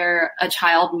signs where a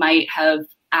child might have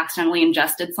accidentally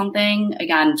ingested something,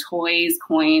 again, toys,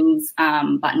 coins,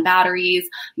 button batteries,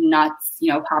 nuts,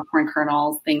 popcorn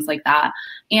kernels, things like that.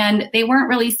 And they weren't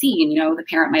really seen. The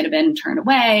parent might have been turned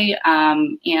away,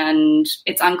 and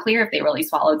it's unclear if they really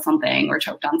swallowed something or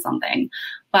choked on something.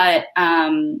 But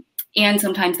and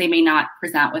sometimes they may not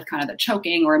present with kind of the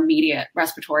choking or immediate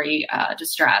respiratory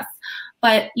distress.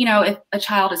 But, if a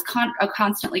child is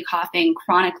constantly coughing,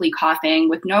 chronically coughing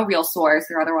with no real source,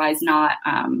 they're otherwise not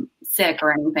sick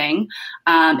or anything,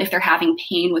 if they're having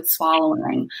pain with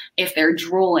swallowing, if they're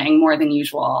drooling more than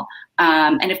usual,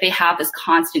 and if they have this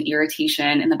constant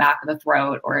irritation in the back of the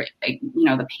throat or,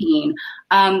 the pain,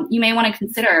 you may want to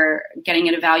consider getting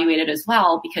it evaluated as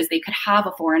well, because they could have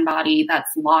a foreign body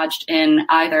that's lodged in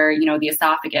either, the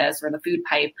esophagus or the food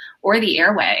pipe or the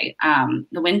airway,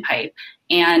 the windpipe.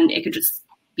 And it could just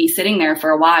be sitting there for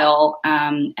a while,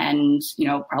 and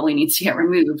probably needs to get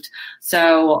removed.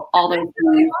 So all those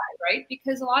things, right?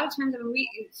 Because a lot of times when we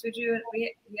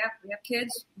have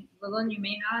kids, Lillian, you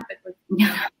may not, but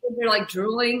they're like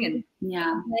drooling and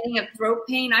complaining of throat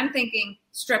pain. I'm thinking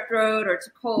strep throat or it's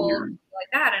a cold,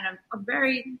 like that, and I'm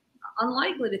very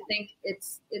unlikely to think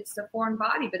it's a foreign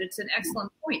body. But it's an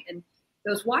excellent point. And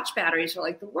those watch batteries are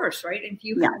like the worst, right? And if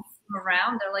you have them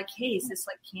around, they're like, hey, is this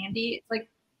like candy? It's like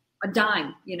a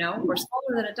dime, or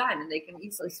smaller than a dime, and they can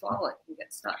easily swallow it and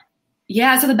get stuck.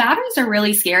 Yeah, so the batteries are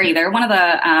really scary. They're one of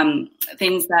the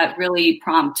things that really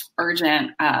prompt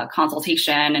urgent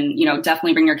consultation, and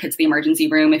definitely bring your kids to the emergency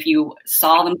room if you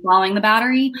saw them swallowing the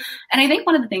battery. And I think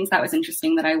one of the things that was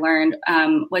interesting that I learned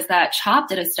was that CHOP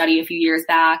did a study a few years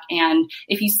back, and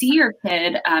if you see your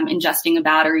kid ingesting a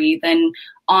battery, then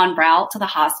on route to the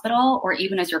hospital, or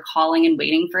even as you're calling and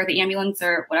waiting for the ambulance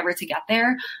or whatever to get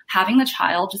there, having the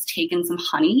child just take in some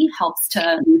honey helps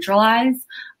to neutralize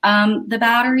the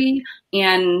battery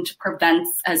and prevents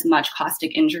as much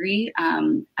caustic injury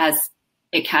as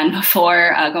it can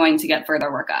before going to get further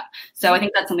workup. So I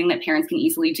think that's something that parents can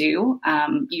easily do.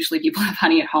 Usually people have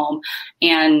honey at home,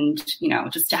 and,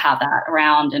 just to have that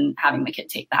around and having the kid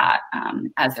take that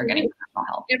as they're getting professional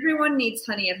help. Everyone needs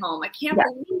honey at home. I can't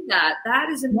believe that. That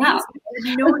is amazing.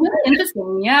 Yeah. Really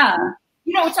interesting. Yeah.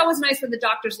 It's always nice when the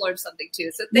doctors learn something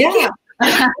too. So thank you.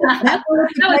 I thought it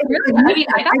was very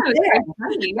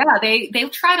funny. Yeah,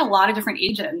 they've tried a lot of different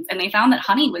agents, and they found that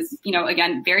honey was,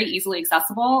 again, very easily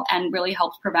accessible and really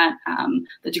helps prevent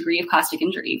the degree of caustic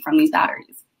injury from these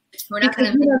batteries.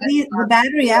 Because the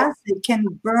battery acid can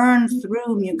burn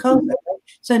through mucosa.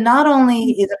 So not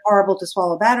only is it horrible to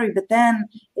swallow battery, but then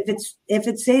if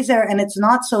it stays there and it's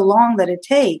not so long that it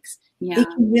takes, it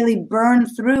can really burn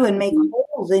through and make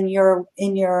holes in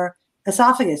your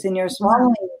esophagus, in your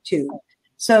swallowing tube.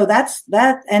 So that's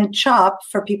that. And CHOP,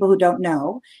 for people who don't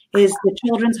know, is the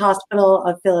Children's Hospital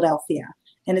of Philadelphia,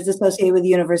 and is associated with the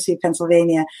University of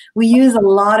Pennsylvania. We use a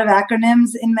lot of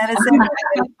acronyms in medicine.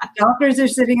 Doctors are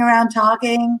sitting around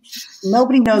talking.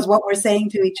 Nobody knows what we're saying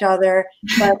to each other,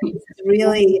 but it's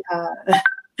really...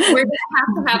 We're going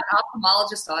to have an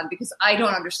ophthalmologist on, because I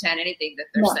don't understand anything that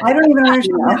they're saying. I don't even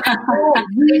understand.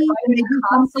 Nobody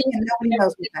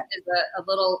knows what is a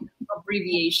little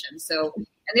abbreviation. So,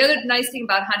 and the other nice thing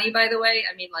about honey, by the way,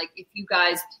 if you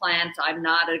guys plant, I'm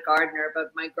not a gardener, but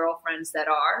my girlfriends that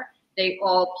are, they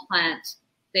all plant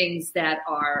things that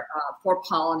are for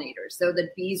pollinators, so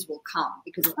that bees will come,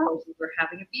 because of course we're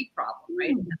having a bee problem,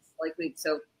 right? That's likely.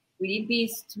 So we need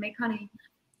bees to make honey,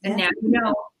 and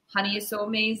now honey is so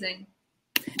amazing.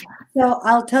 So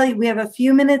I'll tell you, we have a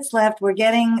few minutes left. We're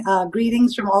getting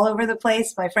greetings from all over the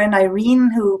place. My friend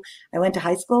Irene, who I went to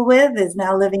high school with, is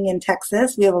now living in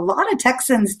Texas. We have a lot of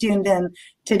Texans tuned in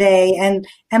today, and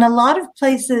a lot of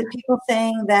places, people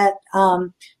saying that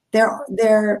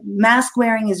their mask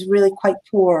wearing is really quite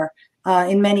poor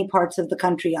in many parts of the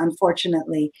country,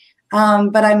 unfortunately.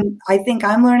 But I think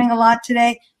I'm learning a lot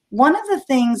today. One of the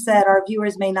things that our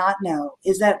viewers may not know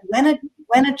is that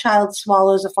when a child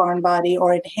swallows a foreign body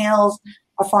or inhales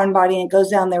a foreign body and it goes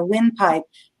down their windpipe,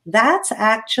 that's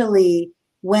actually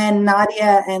when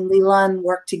Nadia and Leland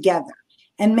work together.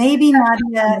 And maybe,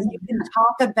 Nadia, you can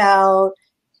talk about,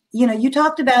 you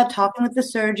talked about talking with the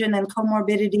surgeon and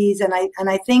comorbidities, and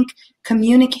I think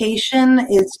communication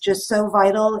is just so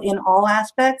vital in all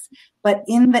aspects. But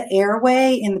in the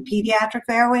airway, in the pediatric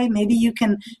airway, maybe you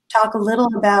can talk a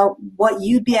little about what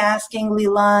you'd be asking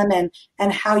Leland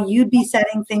and how you'd be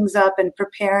setting things up and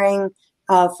preparing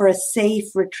for a safe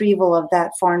retrieval of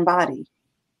that foreign body.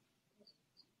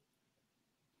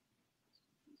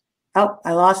 Oh,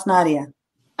 I lost Nadia.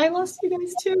 I lost you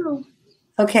guys too.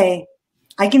 Okay.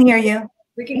 I can hear you.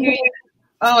 We can hear you.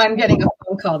 Oh, I'm getting a phone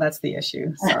on call. That's the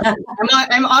issue. Sorry.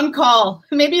 I'm on call.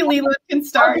 Maybe Leland can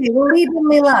start. Okay, we'll leave in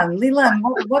Leland. Leland,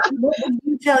 what would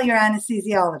you tell your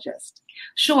anesthesiologist?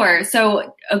 Sure.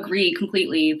 So agree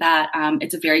completely that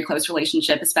it's a very close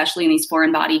relationship, especially in these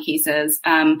foreign body cases,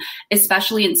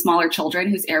 especially in smaller children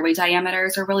whose airway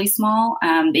diameters are really small.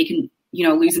 They can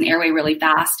lose an airway really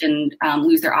fast and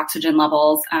lose their oxygen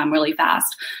levels really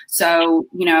fast. So,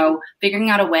 figuring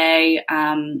out a way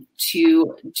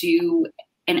to do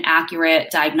an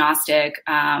accurate diagnostic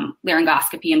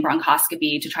laryngoscopy and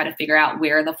bronchoscopy to try to figure out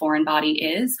where the foreign body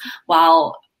is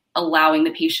while allowing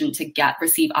the patient to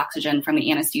receive oxygen from the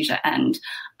anesthesia end.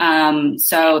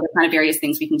 So there's kind of various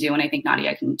things we can do. And I think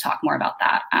Nadia can talk more about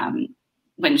that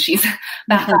when she's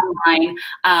back online,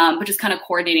 but just kind of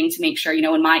coordinating to make sure,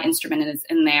 when my instrument is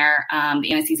in there,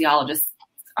 the anesthesiologists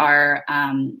are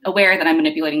aware that I'm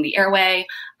manipulating the airway,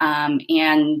 and,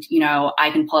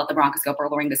 I can pull out the bronchoscope or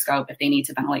laryngoscope if they need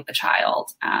to ventilate the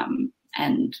child.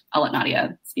 And I'll let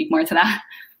Nadia speak more to that.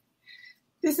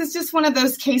 This is just one of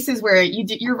those cases where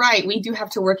you're right. We do have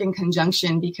to work in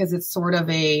conjunction because it's sort of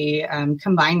a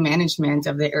combined management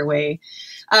of the airway.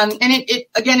 And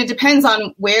it depends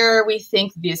on where we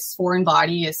think this foreign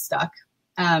body is stuck.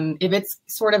 If it's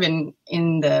sort of in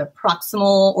the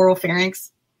proximal oropharynx,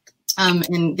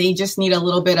 and they just need a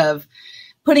little bit of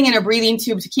putting in a breathing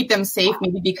tube to keep them safe,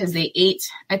 maybe because they ate,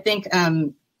 I think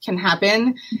can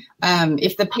happen.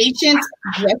 If the patient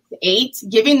just ate,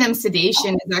 giving them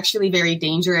sedation is actually very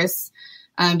dangerous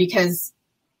because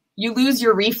you lose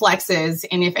your reflexes.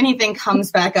 And if anything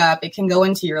comes back up, it can go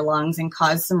into your lungs and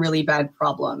cause some really bad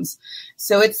problems.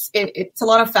 So it's a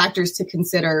lot of factors to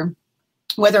consider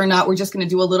whether or not we're just going to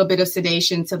do a little bit of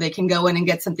sedation so they can go in and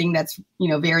get something that's,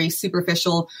 very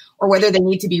superficial, or whether they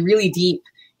need to be really deep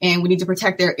and we need to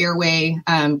protect their airway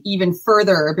even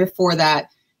further before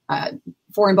that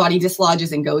foreign body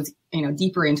dislodges and goes,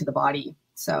 deeper into the body.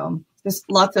 So there's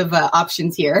lots of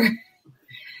options here.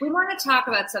 We want to talk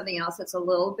about something else that's a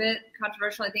little bit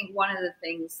controversial. I think one of the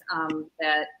things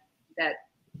that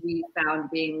we found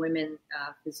being women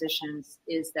physicians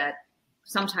is that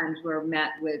sometimes we're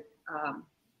met with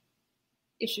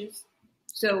issues.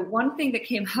 So one thing that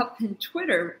came up in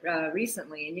Twitter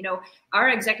recently, and our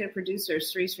executive producer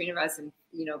Sri Srinivasan,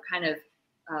 kind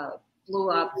of blew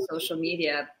up social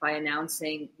media by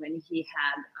announcing when he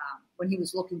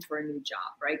was looking for a new job,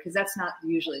 right? Because that's not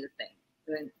usually the thing.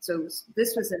 And so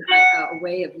this was a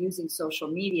way of using social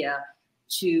media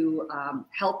to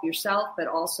help yourself, but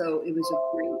also it was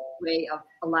a great way of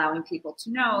allowing people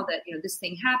to know that, this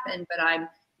thing happened, but I'm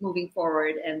moving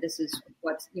forward, and this is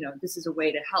this is a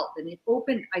way to help. And it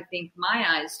opened, I think, my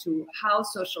eyes to how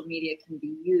social media can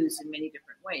be used in many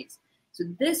different ways. So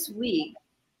this week,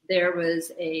 there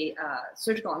was a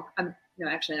an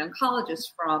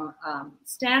oncologist from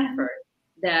Stanford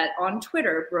that on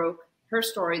Twitter broke her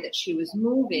story that she was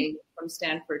moving from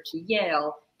Stanford to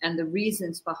Yale and the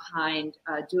reasons behind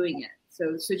doing it.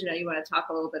 So Sujana, you want to talk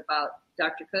a little bit about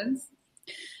Dr. Kunz?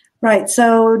 Right.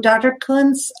 So Dr.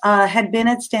 Kunz had been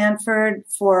at Stanford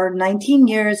for 19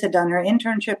 years, had done her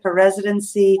internship, her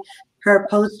residency, her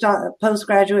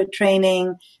postgraduate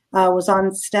training, was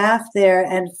on staff there,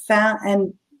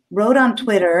 and wrote on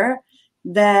Twitter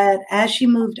that as she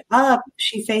moved up,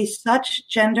 she faced such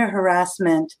gender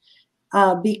harassment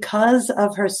because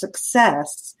of her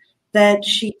success that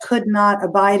she could not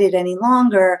abide it any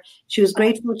longer. She was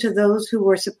grateful to those who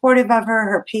were supportive of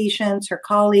her patients, her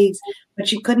colleagues, but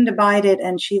she couldn't abide it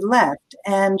and she left.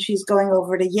 And she's going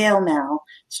over to Yale now,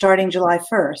 starting July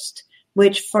 1st,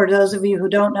 which for those of you who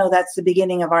don't know, that's the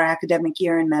beginning of our academic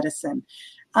year in medicine.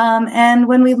 And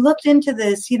when we looked into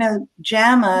this,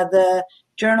 JAMA, the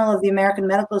Journal of the American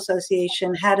Medical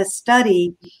Association, had a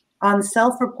study on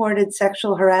self-reported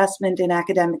sexual harassment in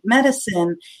academic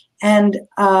medicine, and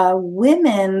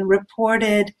women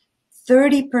reported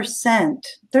 30%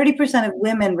 of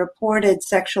women reported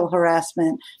sexual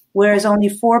harassment, whereas only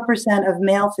 4% of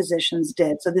male physicians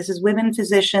did. So this is women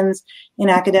physicians in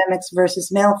academics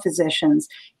versus male physicians.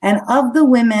 And of the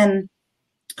women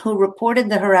who reported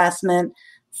the harassment,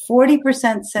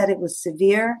 40% said it was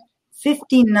severe,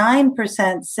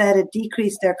 59% said it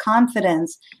decreased their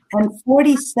confidence, and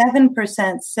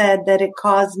 47% said that it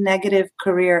caused negative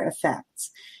career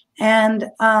effects. And,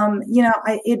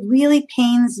 it really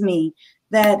pains me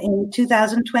that in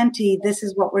 2020, this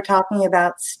is what we're talking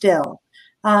about still.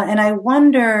 And I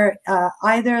wonder,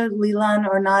 either Leland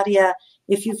or Nadia,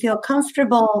 if you feel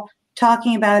comfortable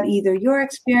talking about either your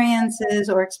experiences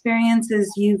or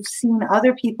experiences you've seen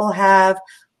other people have,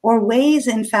 or ways,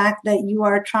 in fact, that you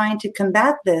are trying to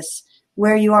combat this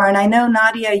where you are. And I know,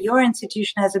 Nadia, your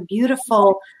institution has a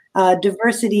beautiful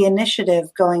diversity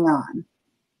initiative going on?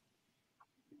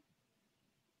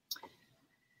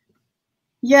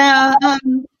 Yeah,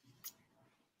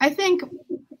 I think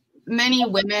many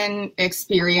women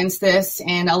experience this,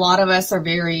 and a lot of us are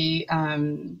very,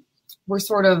 we're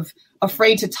sort of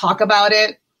afraid to talk about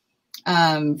it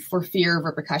for fear of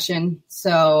repercussion.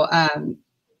 So,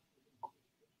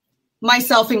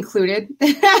 myself included.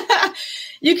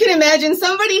 You can imagine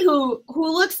somebody who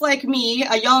looks like me,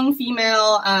 a young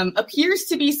female, appears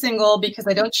to be single because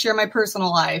I don't share my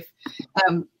personal life.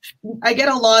 I get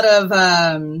a lot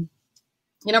of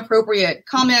inappropriate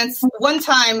comments. One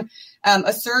time,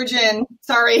 a surgeon,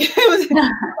 sorry, it was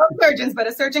not surgeons, but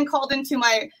a surgeon called into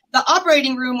the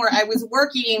operating room where I was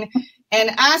working and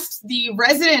asked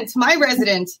my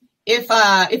resident, if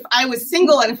I was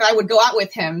single and if I would go out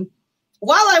with him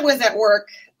while I was at work,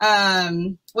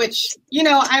 which,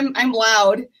 I'm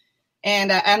loud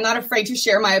and I'm not afraid to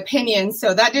share my opinion.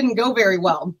 So that didn't go very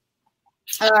well.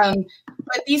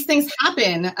 But these things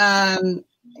happen.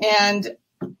 And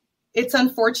it's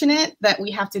unfortunate that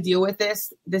we have to deal with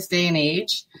this day and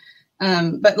age.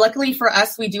 But luckily for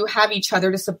us, we do have each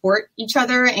other to support each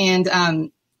other. And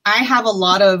I have a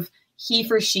lot of he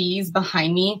for she's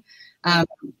behind me,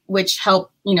 which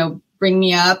help, bring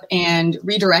me up and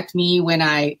redirect me when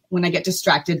I get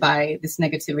distracted by this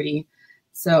negativity.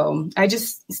 So I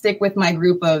just stick with my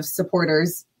group of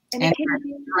supporters and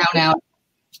drown out.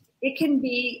 It can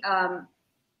be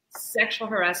sexual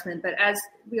harassment, but as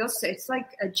we also say, it's like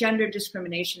a gender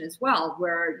discrimination as well,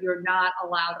 where you're not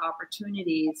allowed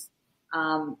opportunities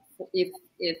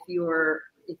if you're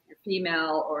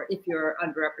female, or if you're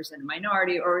underrepresented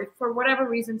minority, or if for whatever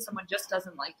reason someone just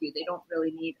doesn't like you. They don't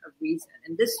really need a reason.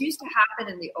 And this used to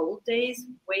happen in the old days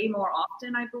way more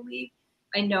often, I believe.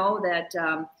 I know that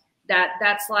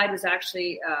that slide was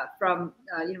actually from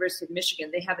University of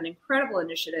Michigan. They have an incredible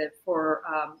initiative for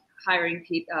hiring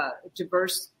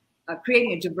diverse,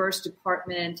 creating a diverse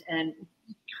department and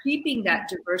keeping that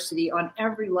diversity on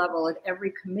every level, at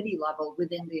every committee level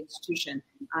within the institution.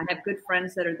 I have good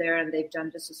friends that are there, and they've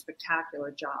done just a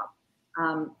spectacular job.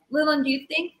 Lillian, do you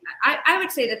think, I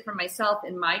would say that for myself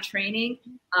in my training,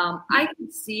 I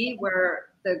can see where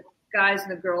the guys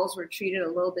and the girls were treated a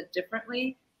little bit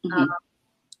differently. Mm-hmm.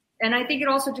 And I think it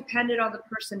also depended on the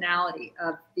personality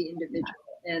of the individual.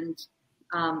 And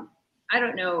I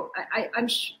don't know,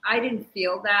 I didn't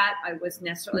feel that I was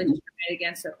necessarily discriminated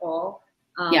against at all.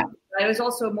 I was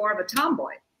also more of a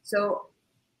tomboy. So,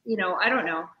 I don't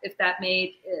know if that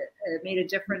made a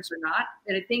difference or not.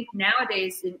 And I think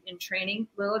nowadays in training,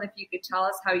 Lillian, if you could tell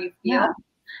us how you feel. Yeah,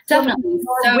 definitely.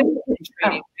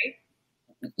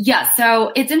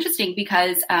 So it's interesting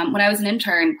because when I was an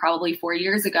intern probably 4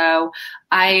 years ago,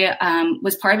 I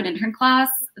was part of an intern class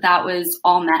that was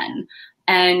all men.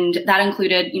 And that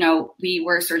included, we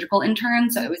were surgical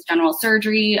interns. So it was general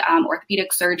surgery,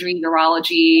 orthopedic surgery,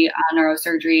 urology,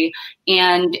 neurosurgery.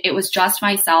 And it was just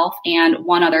myself and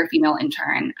one other female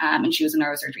intern. And she was a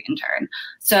neurosurgery intern.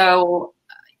 So,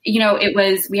 we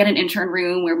had an intern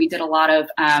room where we did a lot of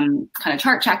kind of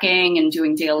chart checking and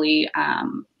doing daily,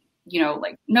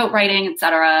 like note writing, et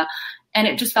cetera. And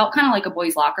it just felt kind of like a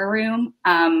boys' locker room.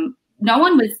 No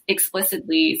one was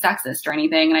explicitly sexist or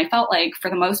anything. And I felt like for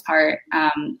the most part,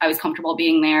 I was comfortable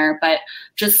being there. But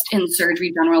just in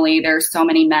surgery generally, there's so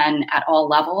many men at all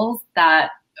levels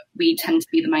that we tend to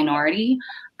be the minority.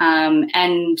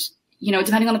 And,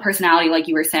 depending on the personality, like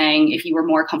you were saying, if you were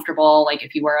more comfortable, like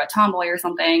if you were a tomboy or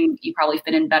something, you probably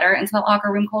fit in better into the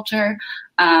locker room culture.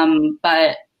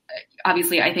 But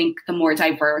obviously, I think the more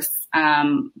diverse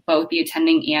both the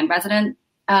attending and resident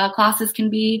classes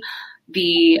can be,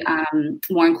 the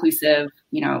more inclusive,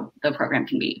 the program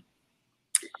can be.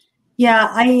 Yeah,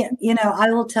 I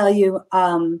will tell you,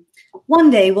 one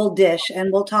day we'll dish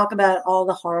and we'll talk about all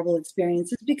the horrible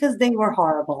experiences because they were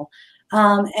horrible.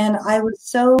 And I was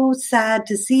so sad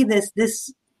to see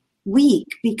this week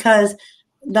because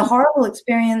the horrible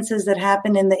experiences that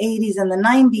happened in the 80s and the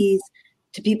 90s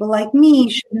to people like me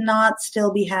should not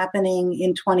still be happening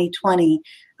in 2020.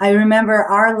 I remember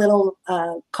our little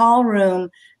call room.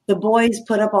 The boys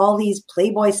put up all these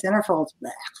Playboy centerfolds.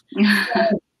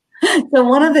 So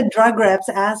one of the drug reps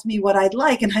asked me what I'd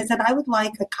like, and I said I would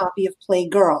like a copy of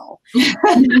Playgirl.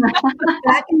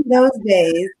 Back in those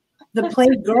days, the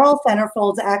Playgirl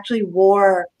centerfolds actually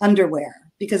wore underwear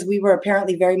because we were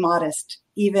apparently very modest,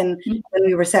 even when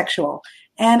we were sexual.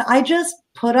 And I just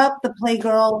put up the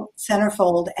Playgirl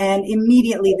centerfold, and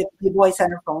immediately the Playboy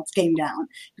centerfolds came down,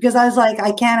 because I was like,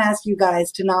 I can't ask you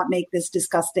guys to not make this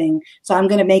disgusting, so I'm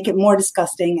going to make it more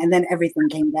disgusting, and then everything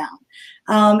came down.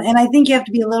 And I think you have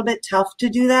to be a little bit tough to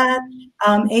do that.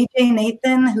 AJ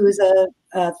Nathan, who is a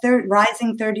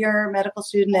rising third-year medical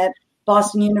student at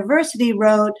Boston University,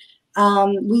 wrote,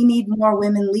 we need more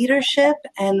women leadership,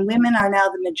 and women are now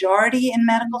the majority in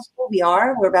medical school.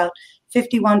 We're about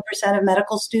 51% of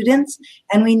medical students,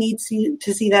 and we need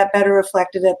to see that better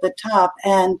reflected at the top.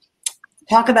 And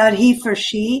talk about he for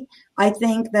she. I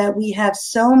think that we have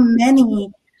so many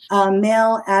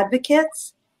male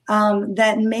advocates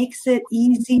that makes it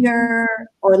easier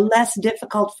or less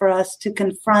difficult for us to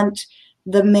confront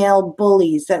the male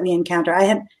bullies that we encounter. I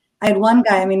had one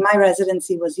guy, my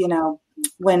residency was,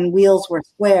 when wheels were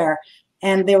square,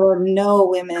 and there were no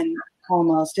women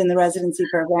almost in the residency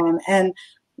program. And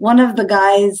one of the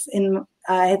guys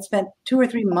I had spent 2 or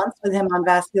 3 months with him on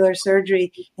vascular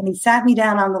surgery, and he sat me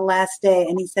down on the last day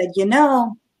and he said,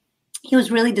 he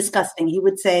was really disgusting. He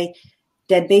would say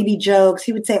dead baby jokes.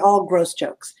 He would say all gross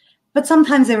jokes, but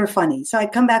sometimes they were funny. So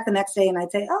I'd come back the next day and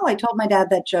I'd say, oh, I told my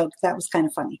dad that joke. That was kind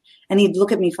of funny. And he'd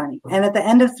look at me funny. And at the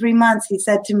end of 3 months, he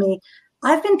said to me,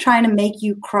 I've been trying to make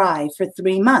you cry for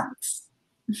 3 months.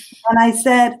 And I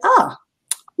said, oh,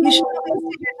 you should have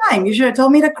wasted your time. You should have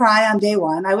told me to cry on day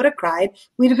one. I would have cried.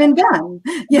 We'd have been done.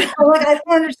 I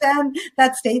don't understand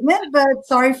that statement, but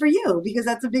sorry for you, because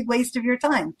that's a big waste of your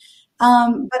time.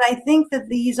 But I think that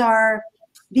these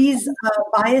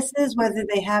biases, whether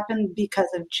they happen because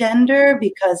of gender,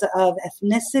 because of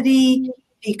ethnicity,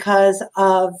 because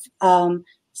of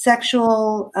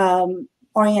sexual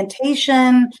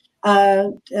orientation,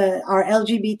 our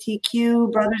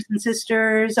LGBTQ brothers and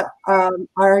sisters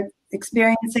are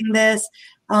experiencing this.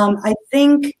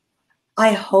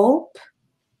 I hope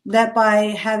that by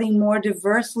having more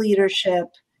diverse leadership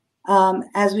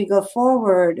as we go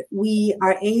forward, we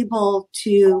are able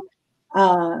to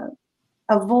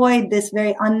avoid this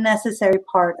very unnecessary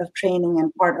part of training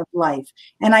and part of life.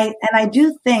 And I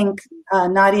do think,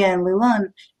 Nadia and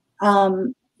Lulun,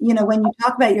 when you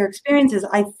talk about your experiences,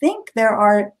 I think there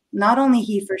are not only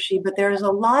he for she, but there's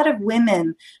a lot of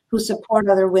women who support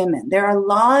other women. There are a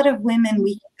lot of women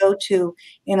we can go to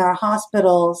in our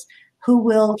hospitals who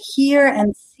will hear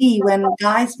and see when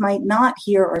guys might not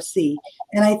hear or see.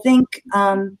 And I think,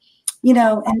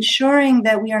 ensuring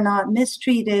that we are not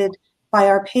mistreated by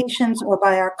our patients or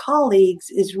by our colleagues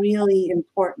is really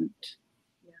important.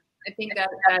 Yeah, I think that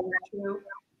is true.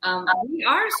 We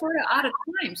are sort of out of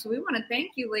time, so we want to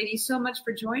thank you, ladies, so much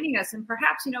for joining us. And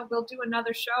perhaps, we'll do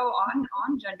another show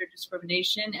on gender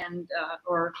discrimination and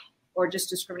or just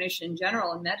discrimination in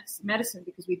general in medicine,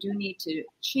 because we do need to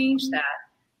change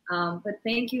that. But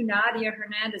thank you, Nadia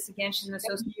Hernandez. Again, she's an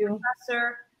associate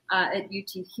professor at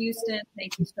UT Houston.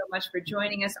 Thank you so much for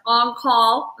joining us on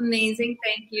call. Amazing.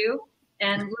 Thank you.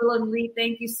 And Lulun Lee,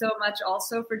 thank you so much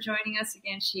also for joining us.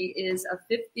 Again, she is a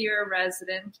 5th-year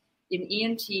resident in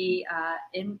ENT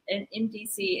in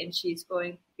DC, and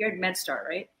you're at MedStar,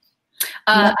 right?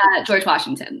 George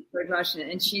Washington. George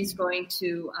Washington, and she's going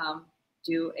to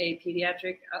do a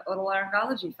pediatric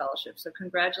otolaryngology fellowship. So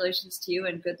congratulations to you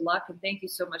and good luck, and thank you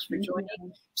so much for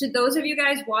joining. To those of you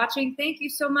guys watching, thank you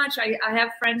so much. I have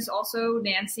friends also,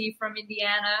 Nancy from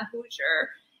Indiana,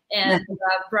 Hoosier, and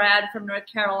Brad from North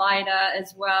Carolina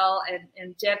as well,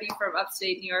 and Debbie from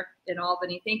upstate New York in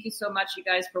Albany. Thank you so much, you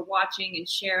guys, for watching and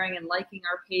sharing and liking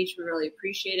our page. We really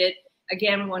appreciate it.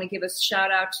 Again, we want to give a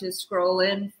shout out to Scroll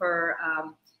In for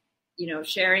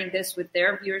sharing this with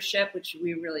their viewership, which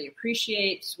we really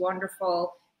appreciate. It's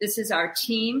wonderful. This is our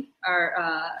team,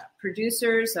 our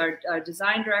producers, our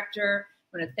design director.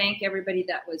 I want to thank everybody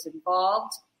that was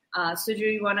involved. So do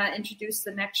you want to introduce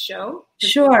the next show?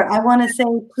 Sure. I want to say,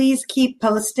 please keep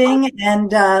posting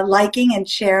and liking and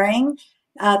sharing.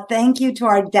 Thank you to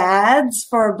our dads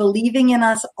for believing in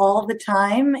us all the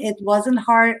time. It wasn't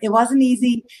hard. It wasn't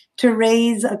easy to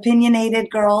raise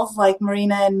opinionated girls like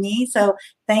Marina and me. So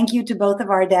thank you to both of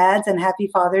our dads, and happy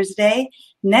Father's Day.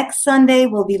 Next Sunday,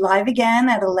 we'll be live again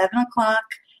at 11 o'clock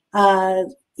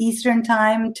Eastern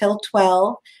time till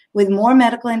 12. With more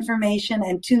medical information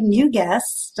and 2 new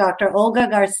guests, Dr. Olga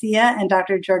Garcia and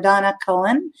Dr. Jordana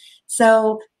Cohen.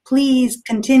 So please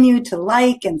continue to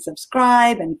like and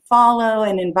subscribe and follow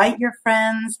and invite your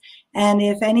friends. And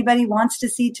if anybody wants to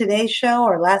see today's show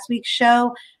or last week's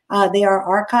show, they are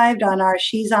archived on our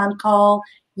She's on Call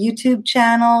YouTube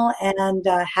channel and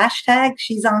hashtag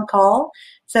She's on Call.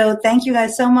 So thank you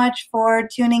guys so much for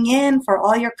tuning in, for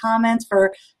all your comments,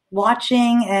 for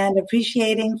watching and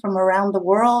appreciating from around the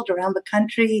world, around the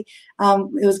country.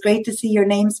 It was great to see your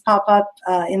names pop up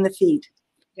in the feed.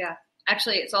 Yeah.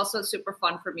 Actually, it's also super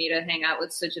fun for me to hang out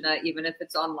with Sujana, even if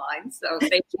it's online. So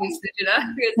thank you,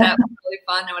 Sujana, because that was really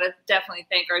fun. I want to definitely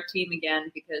thank our team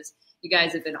again, because you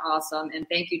guys have been awesome. And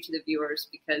thank you to the viewers,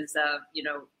 because,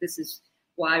 this is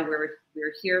why we're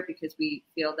here, because we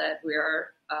feel that we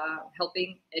are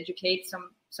helping educate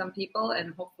some people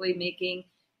and hopefully making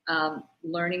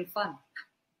learning fun.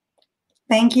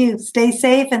 Thank you. Stay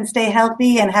safe and stay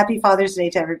healthy, and happy Father's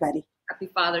Day to everybody. Happy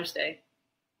Father's Day.